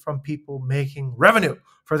paid from people making revenue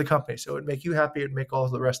for the company. So it would make you happy. It would make all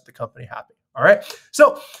the rest of the company happy. All right.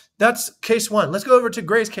 So that's case one. Let's go over to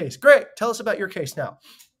Gray's case. Gray, tell us about your case now.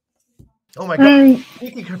 Oh my God.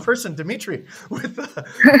 Sneaky person, Dimitri.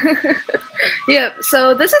 Yeah,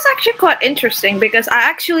 so this is actually quite interesting because I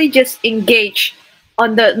actually just engaged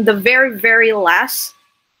on the very, very last.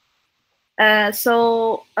 But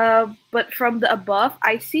from the above,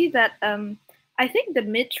 I see that I think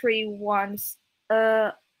Dimitri wants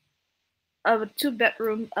a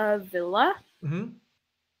 2-bedroom villa,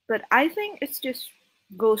 but I think it's just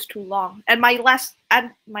goes too long. And my last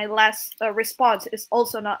response is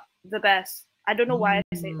also not the best. I don't know why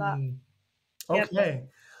I say that. Okay. Yep.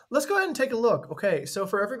 Let's go ahead and take a look. Okay, so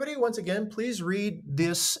for everybody, once again, please read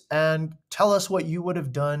this and tell us what you would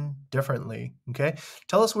have done differently. Okay,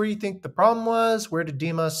 tell us where you think the problem was. Where did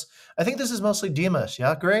Demas? I think this is mostly Demas.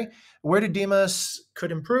 Yeah, Gray. Where did Demas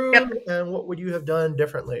could improve, and what would you have done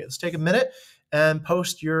differently? Let's take a minute and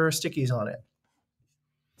post your stickies on it.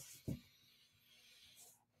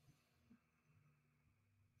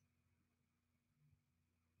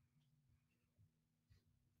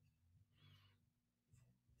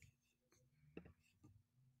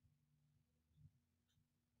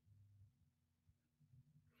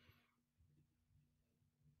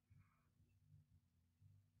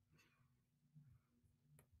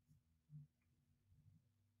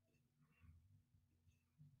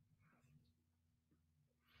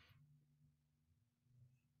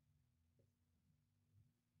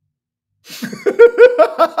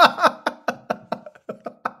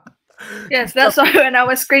 Yes, that's why when I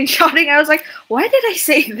was screenshotting, I was like, why did I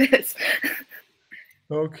say this?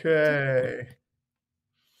 Okay.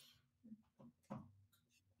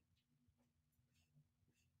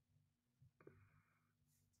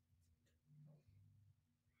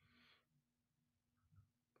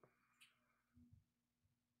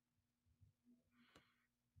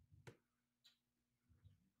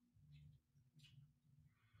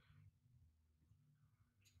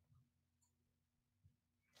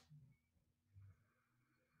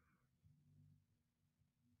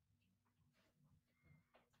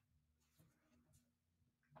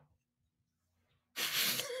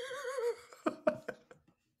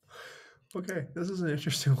 Okay, this is an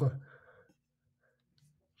interesting one.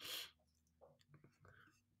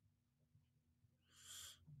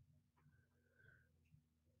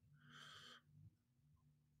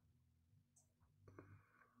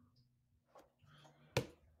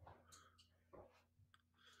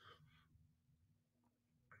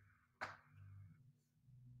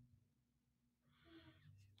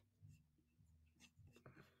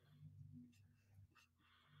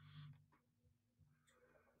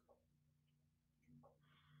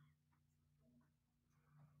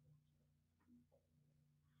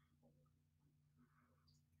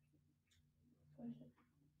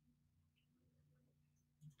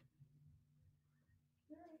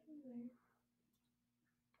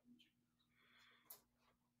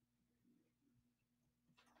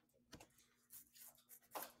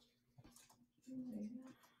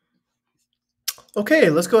 Okay,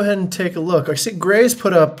 let's go ahead and take a look. I see Gray's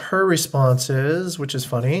put up her responses, which is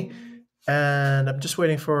funny. And I'm just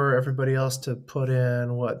waiting for everybody else to put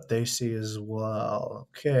in what they see as well.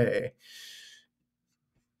 Okay.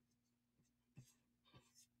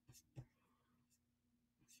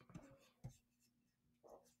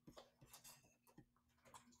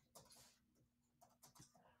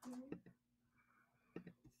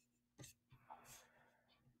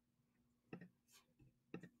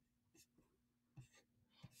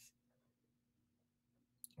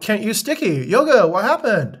 Can't use sticky. Yoga, what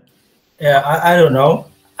happened? Yeah, I don't know.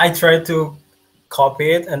 I tried to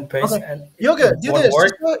copy it and paste Okay. and Yoga, it do won't this.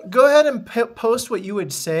 work. Just go ahead and post what you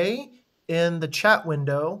would say in the chat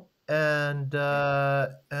window, and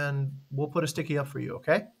we'll put a sticky up for you,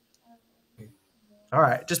 okay? All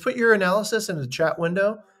right. Just put your analysis in the chat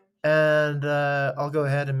window, and I'll go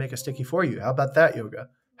ahead and make a sticky for you. How about that, Yoga?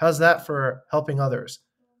 How's that for helping others?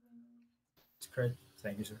 It's great.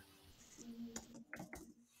 Thank you, sir.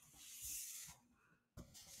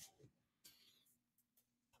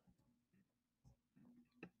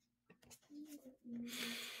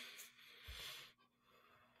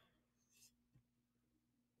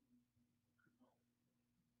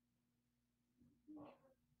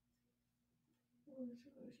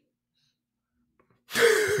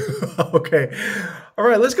 Okay. All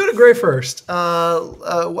right, let's go to Gray first.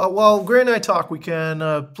 While Gray and I talk, we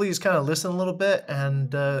can please kind of listen a little bit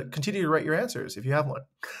and continue to write your answers if you have one.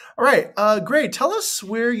 All right, Gray, tell us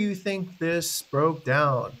where you think this broke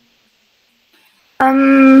down.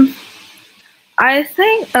 I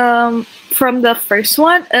think from the first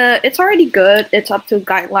one, it's already good. It's up to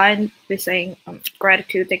guideline. They're saying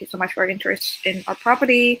gratitude. Thank you so much for your interest in our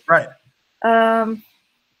property. Right.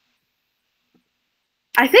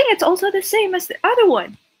 I think it's also the same as the other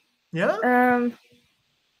one. Yeah.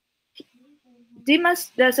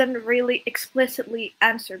 Dimas doesn't really explicitly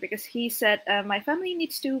answer because he said, my family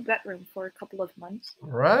needs 2 bedrooms for a couple of months.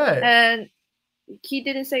 Right. And he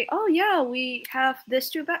didn't say, oh yeah, we have this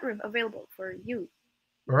 2 bedroom available for you.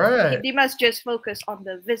 Right. Dimas just focused on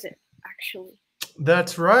the visit, actually.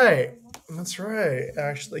 That's right. That's right.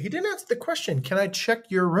 Actually, he didn't answer the question. Can I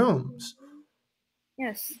check your rooms?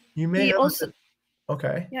 Yes. You may He have also.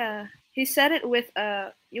 Okay. Yeah, he said it with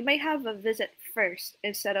you may have a visit first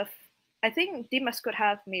instead of. I think Dimas could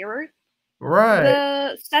have mirrored Right.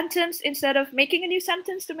 the sentence instead of making a new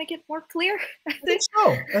sentence to make it more clear. I think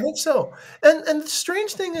so. I think so. And the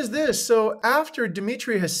strange thing is this. So after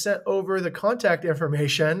Dimitri has sent over the contact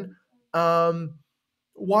information,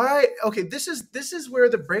 why? Okay, this is where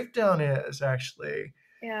the breakdown is actually.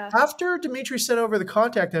 Yeah. After Dimitri sent over the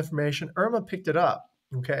contact information, Irma picked it up.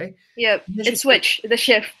 Okay. Yep. It switched the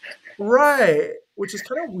shift. Right, which is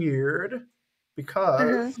kind of weird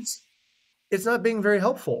because it's not being very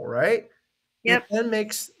helpful, right? Yep. It then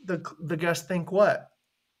makes the guest think what?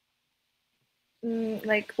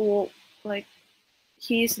 Like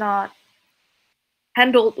he's not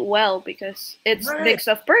handled well because it's mix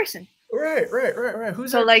of person. Right.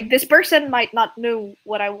 Who's so like this person might not know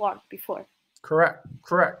what I want before. Correct.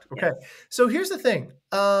 Okay. Yeah. So here's the thing.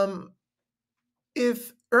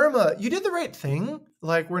 If Irma, you did the right thing.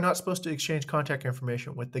 Like we're not supposed to exchange contact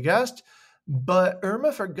information with the guest, but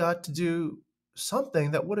Irma forgot to do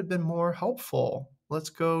something that would have been more helpful. Let's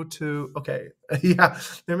go to, okay. Yeah,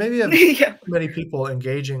 there may be many people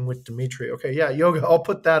engaging with Dimitri. Okay, yeah, Yoga, I'll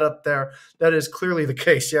put that up there. That is clearly the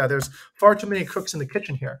case. Yeah, there's far too many cooks in the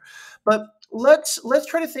kitchen here. But let's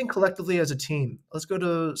try to think collectively as a team. Let's go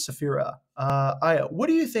to Safira. Aya, what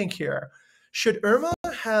do you think here? Should Irma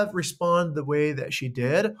have responded the way that she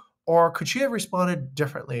did, or could she have responded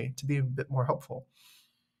differently to be a bit more helpful?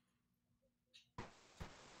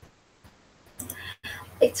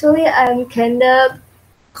 Actually, I'm kind of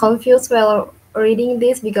confused while reading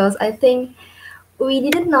this because I think we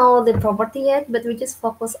didn't know the property yet, but we just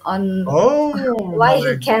focus on why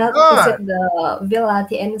he cannot visit the villa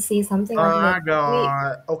TNC, something like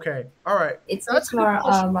that. Okay, all right. It's much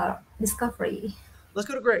more discovery. Let's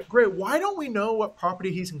go to Gray. Gray, why don't we know what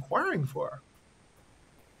property he's inquiring for?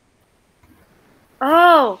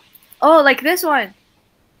 Oh, like this one.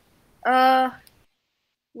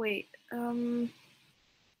 Wait.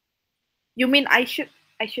 You mean I should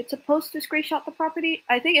supposed to screenshot the property?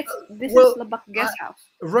 I think this is Lebak guest house.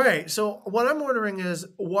 Right. So what I'm wondering is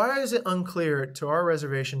why is it unclear to our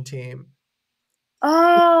reservation team?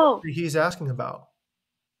 Oh, what he's asking about.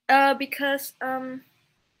 Because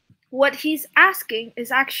what he's asking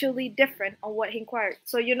is actually different on what he inquired.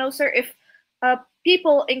 So sir, if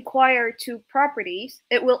people inquire to properties,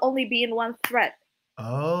 it will only be in one thread.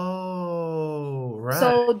 Oh, right.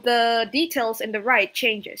 So the details in the right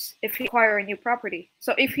changes if he acquire a new property.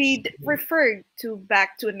 So if he referred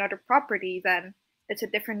back to another property, then it's a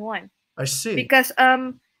different one. I see. Because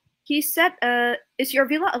he said, is your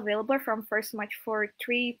villa available from 1st March for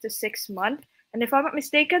 3 to 6 months? And if I'm not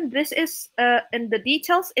mistaken, this is in the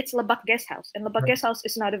details, it's Lebak guest house. And Lebak guest house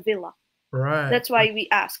is not a villa. Right. That's why we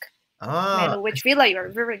ask. Which villa you're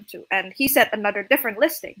referring to, and he said another different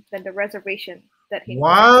listing than the reservation that he.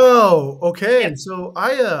 Wow. Okay. Yep. So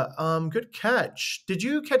Aya, good catch. Did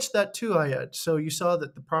you catch that too, Aya? So you saw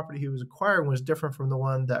that the property he was acquiring was different from the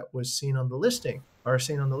one that was seen on the listing,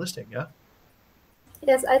 yeah?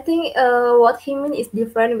 Yes, I think what he mean is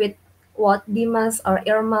different with what Dimas or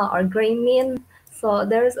Irma or Gray mean. So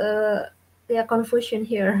there's a confusion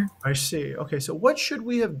here. I see. Okay, so what should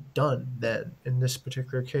we have done then in this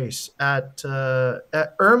particular case at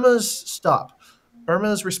Irma's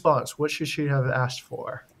response? What should she have asked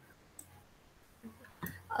for?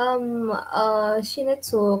 She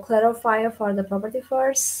needs to clarify for the property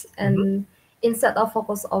first, and instead of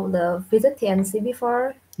focus on the visit TNC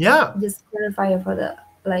before, just clarify for the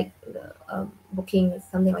booking,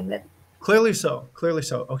 something like that. Clearly so.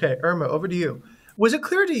 Okay, Irma, over to you. Was it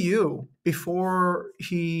clear to you before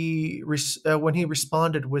when he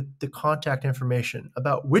responded with the contact information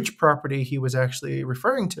about which property he was actually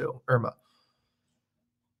referring to, Irma?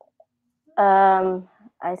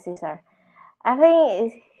 I see, sir. I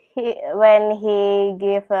think when he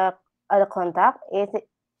gave a contact,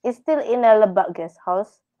 it's still in a Lebak guest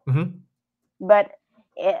house. Mm-hmm. But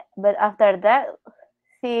after that,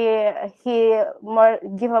 he more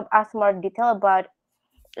give us more detail about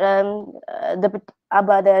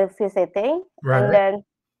the visiting, Right.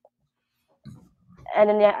 and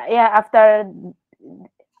then yeah after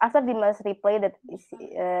Dimas reply that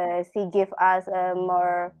she give us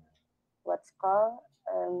more what's called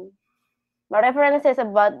more references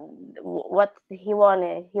about what he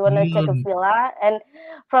wanted. He wanted to check a Mm. villa, and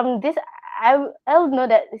from this, I'll know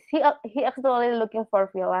that he actually looking for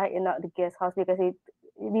villa in the guest house because he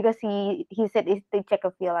said it's to check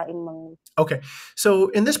a villa in Mangu. Okay, so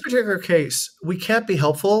in this particular case, we can't be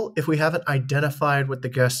helpful if we haven't identified what the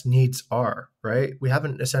guest's needs are, right? We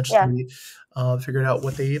haven't essentially figured out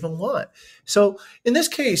what they even want. So in this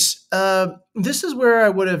case, this is where I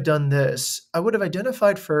would have done this. I would have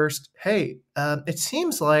identified first, hey, it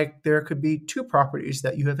seems like there could be two properties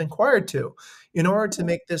that you have inquired to. In order to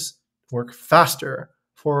make this work faster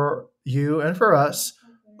for you and for us,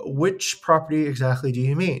 which property exactly do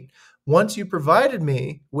you mean? Once you provided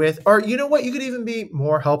me with, or you know what, you could even be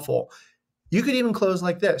more helpful. You could even close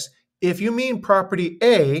like this. If you mean property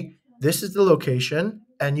A, this is the location,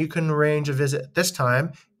 and you can arrange a visit at this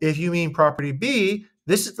time. If you mean property B,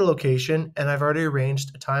 this is the location, and I've already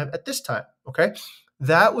arranged a time at this time. Okay,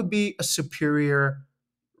 that would be a superior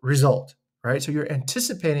result, right? So you're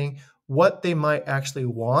anticipating what they might actually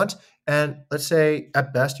want. And let's say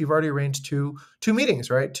at best, you've already arranged two meetings,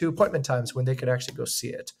 right? 2 appointment times when they could actually go see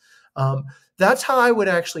it. That's how I would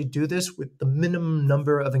actually do this with the minimum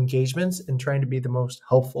number of engagements and trying to be the most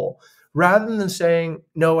helpful, rather than saying,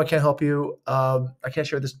 no, I can't help you. I can't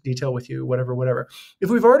share this detail with you, whatever. If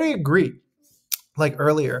we've already agreed, like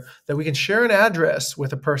earlier, that we can share an address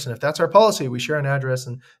with a person, if that's our policy, we share an address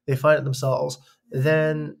and they find it themselves,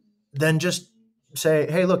 then just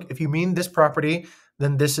say, hey, look, if you mean this property,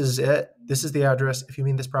 then this is it. This is the address. If you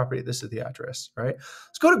mean this property, this is the address, right?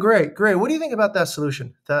 Let's go to Gray. Gray, what do you think about that solution?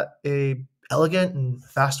 Is that a elegant and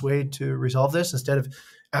fast way to resolve this instead of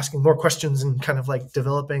asking more questions and kind of like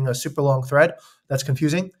developing a super long thread that's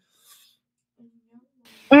confusing?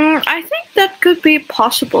 I think that could be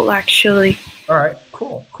possible, actually. All right,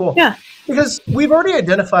 cool. Yeah. Because we've already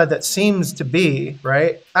identified that seems to be,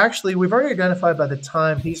 right? Actually, we've already identified by the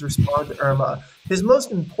time he's responded to Irma, his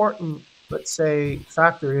most important, let's say,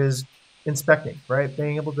 factor is inspecting, right?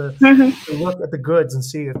 Being able to look at the goods and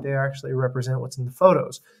see if they actually represent what's in the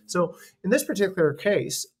photos. So in this particular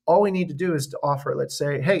case, all we need to do is to offer, let's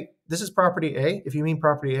say, hey, this is property A. If you mean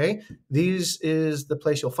property A, this is the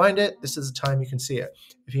place you'll find it. This is the time you can see it.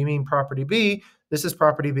 If you mean property B, this is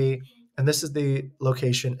property B, and this is the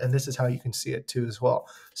location, and this is how you can see it too as well.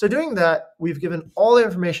 So doing that, we've given all the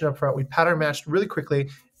information up front. We pattern matched really quickly,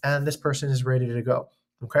 and this person is ready to go.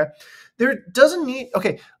 Okay. There doesn't need,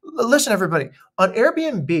 okay, listen, everybody. On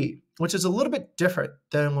Airbnb, which is a little bit different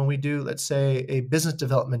than when we do, let's say, a business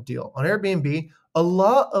development deal. On Airbnb, a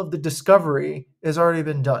lot of the discovery has already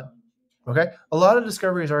been done. Okay. A lot of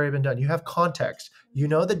discovery has already been done. You have context. You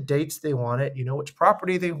know the dates they want it. You know which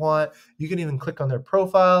property they want. You can even click on their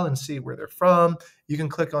profile and see where they're from. You can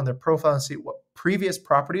click on their profile and see what previous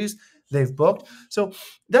properties they've booked. So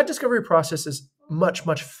that discovery process is much,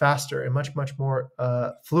 much faster and much, much more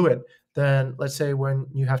fluid than, let's say, when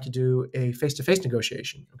you have to do a face-to-face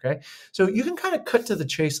negotiation, okay? So you can kind of cut to the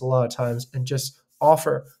chase a lot of times and just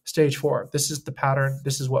offer stage 4. This is the pattern.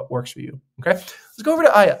 This is what works for you, okay? Let's go over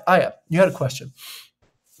to Aya. Aya, you had a question.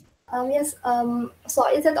 Yes. So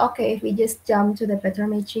is it okay if we just jump to the pattern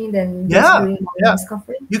matching then just doing more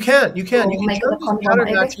discovery? You can. You can make jump to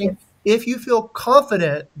pattern matching if you feel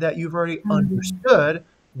confident that you've already understood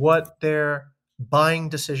what their buying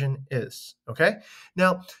decision is, okay?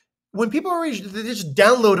 Now, when people they just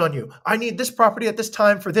download on you, I need this property at this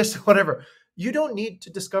time for this, whatever. You don't need to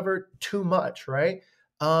discover too much, right?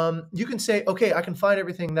 You can say, okay, I can find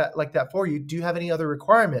everything like that for you. Do you have any other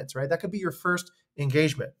requirements, right? That could be your first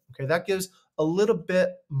engagement, okay? That gives a little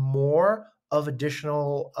bit more of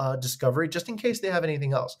additional discovery just in case they have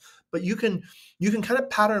anything else. But you can kind of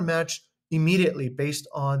pattern match immediately based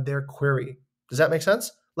on their query. Does that make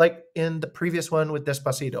sense? Like in the previous one with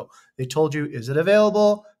Despacito, they told you, is it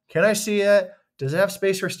available? Can I see it? Does it have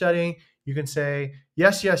space for studying? You can say,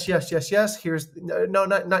 yes. Here's, no,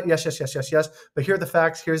 not yes, but here are the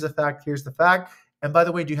facts. Here's the fact. Here's the fact. And by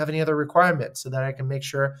the way, do you have any other requirements so that I can make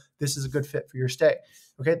sure this is a good fit for your stay?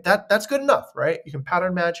 Okay, that's good enough, right? You can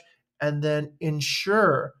pattern match and then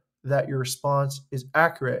ensure that your response is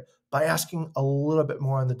accurate by asking a little bit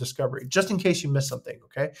more on the discovery, just in case you miss something,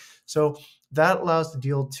 okay? So that allows the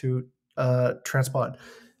deal to transpond.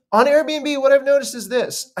 On Airbnb, what I've noticed is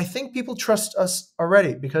this. I think people trust us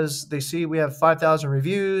already because they see we have 5,000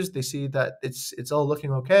 reviews. They see that it's all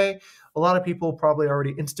looking okay. A lot of people probably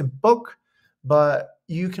already instant book, but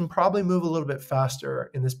you can probably move a little bit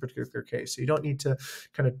faster in this particular case. So you don't need to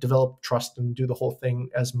kind of develop trust and do the whole thing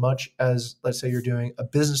as much as, let's say, you're doing a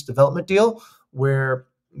business development deal where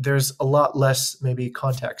there's a lot less maybe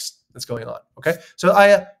context that's going on. Okay,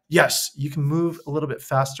 so yes, you can move a little bit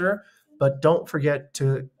faster, but don't forget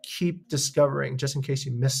to keep discovering just in case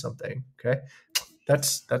you miss something. Okay,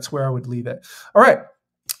 that's where I would leave it. All right.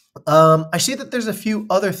 I see that there's a few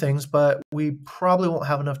other things, but we probably won't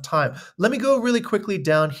have enough time. Let me go really quickly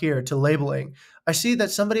down here to labeling. I see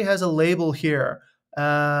that somebody has a label here.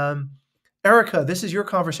 Erica, this is your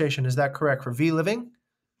conversation. Is that correct for V Living?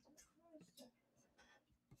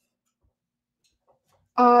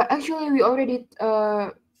 Actually, we already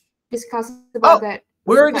discussed about that.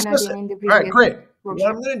 We already discussed it. All right, great. What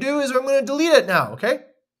I'm going to do is I'm going to delete it now, okay?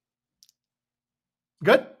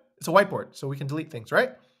 Good? It's a whiteboard, so we can delete things,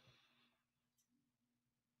 right?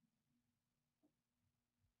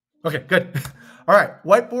 Okay, good. All right,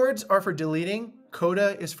 whiteboards are for deleting.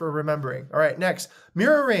 Coda is for remembering. All right, next.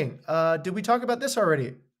 Mirroring. Did we talk about this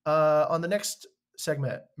already? On the next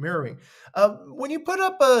segment, mirroring. When you put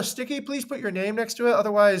up a sticky, please put your name next to it.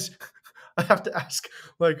 Otherwise, I have to ask,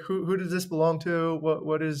 like, who does this belong to?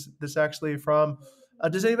 What is this actually from?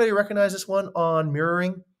 Does anybody recognize this one on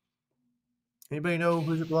mirroring? Anybody know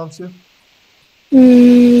who it belongs to?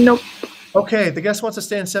 Nope. Okay, the guest wants to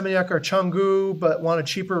stay in Seminyak or Canggu, but want a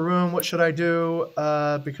cheaper room. What should I do?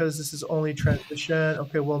 Because this is only transition.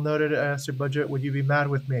 Okay, well noted. I asked your budget. Would you be mad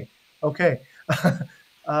with me? Okay.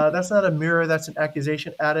 That's not a mirror. That's an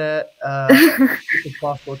accusation at it. It's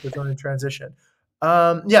possible if it's only transition.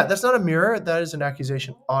 Yeah, that's not a mirror. That is an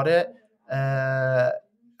accusation audit.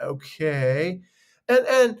 Okay.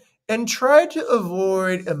 And try to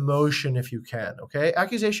avoid emotion if you can. Okay.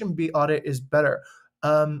 Accusation B audit is better.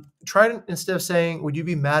 Try to, instead of saying, would you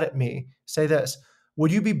be mad at me? Say this.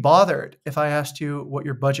 Would you be bothered if I asked you what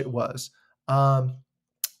your budget was?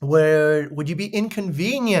 Would you be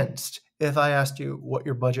inconvenienced if I asked you what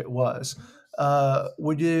your budget was?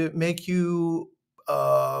 Would it make you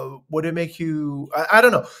I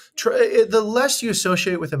don't know. The less you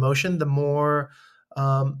associate with emotion, the more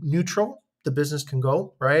neutral the business can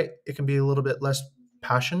go, right? It can be a little bit less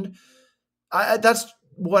passionate. That's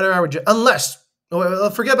what I would, unless,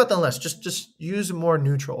 forget about the unless, just use more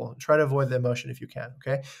neutral. Try to avoid the emotion if you can,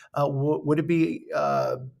 okay? Would it be,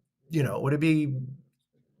 would it be,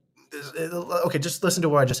 okay, just listen to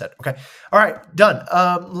what I just said. Okay. All right, done.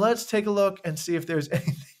 Let's take a look and see if there's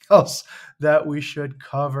anything else that we should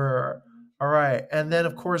cover. All right. And then,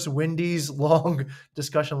 of course, Wendy's long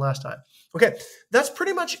discussion last time. Okay, that's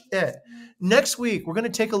pretty much it. Next week, we're going to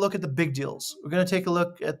take a look at the big deals. We're going to take a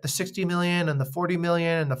look at the 60 million and the 40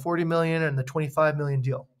 million and the 40 million and the 25 million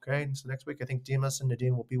deal. Okay, and so next week, I think Dimas and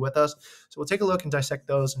Nadine will be with us. So we'll take a look and dissect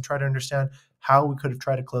those and try to understand how we could have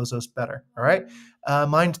tried to close those better. All right,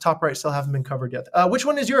 mine top right still haven't been covered yet. Which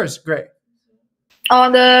one is yours, Gray?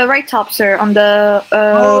 On the right top, sir. On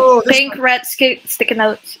the pink, red sticky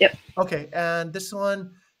notes. Yep. Okay, and this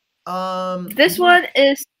one. This one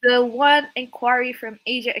is the one inquiry from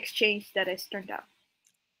Asia Exchange that is turned down.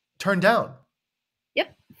 Turned down?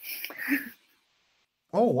 Yep.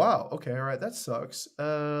 Oh, wow. Okay, all right. That sucks.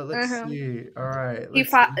 Let's see. All right.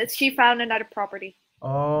 She found another property.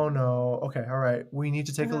 Oh, no. Okay, all right. We need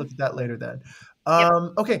to take a look at that later then.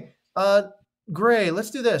 Okay. Gray,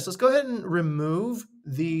 let's do this. Let's go ahead and remove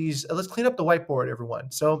these. Let's clean up the whiteboard, everyone.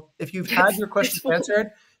 So if you've had your questions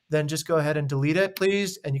answered, then just go ahead and delete it,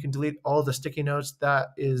 please. And you can delete all the sticky notes. That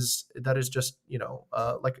is just,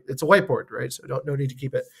 like it's a whiteboard, right? So no need to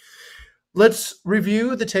keep it. Let's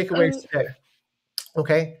review the takeaways today.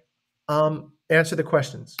 Okay. Answer the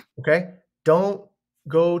questions. Okay. Don't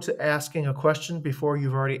go to asking a question before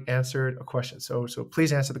you've already answered a question. So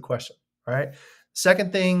please answer the question. All right.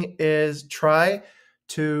 Second thing is try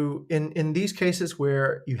to, in these cases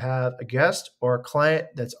where you have a guest or a client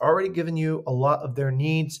that's already given you a lot of their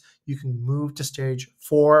needs, you can move to stage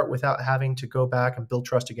 4 without having to go back and build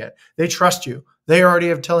trust again. They trust you. They already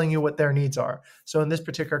have telling you what their needs are. So in this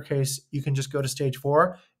particular case, you can just go to stage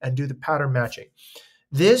 4 and do the pattern matching.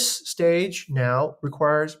 This stage now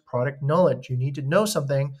requires product knowledge. You need to know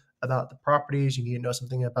something about the properties. You need to know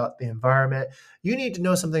something about the environment. You need to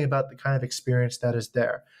know something about the kind of experience that is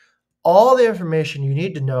there. All the information you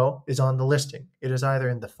need to know is on the listing. It is either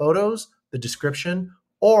in the photos, the description,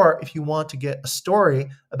 or if you want to get a story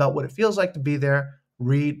about what it feels like to be there,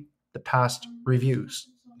 read the past reviews.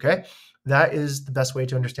 Okay? That is the best way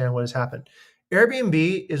to understand what has happened.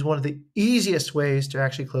 Airbnb is one of the easiest ways to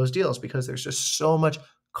actually close deals because there's just so much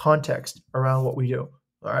context around what we do.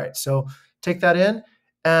 All right, so take that in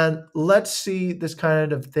and let's see this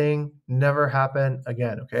kind of thing never happen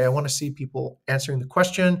again. Okay, I want to see people answering the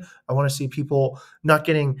question. I want to see people not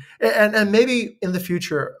getting, and maybe in the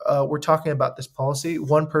future, we're talking about this policy,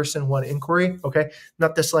 one person, one inquiry. Okay,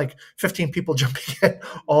 not this like 15 people jumping in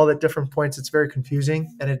all at different points. It's very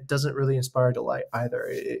confusing and it doesn't really inspire delight either.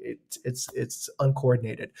 It's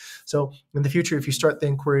uncoordinated. So in the future, if you start the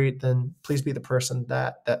inquiry, then please be the person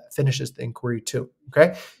that finishes the inquiry too.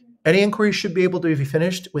 Okay. Any inquiry should be able to be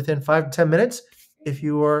finished within 5 to 10 minutes if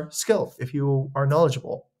you are skilled, if you are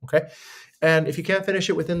knowledgeable, okay? And if you can't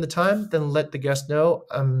finish it within the time, then let the guest know,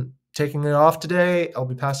 I'm taking it off today. I'll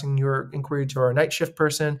be passing your inquiry to our night shift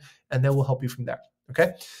person, and they will help you from there,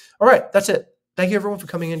 okay? All right, that's it. Thank you, everyone, for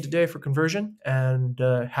coming in today for conversion, and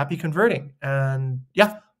happy converting. And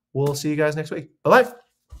yeah, we'll see you guys next week. Bye-bye.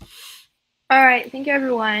 All right. Thank you,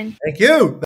 everyone. Thank you.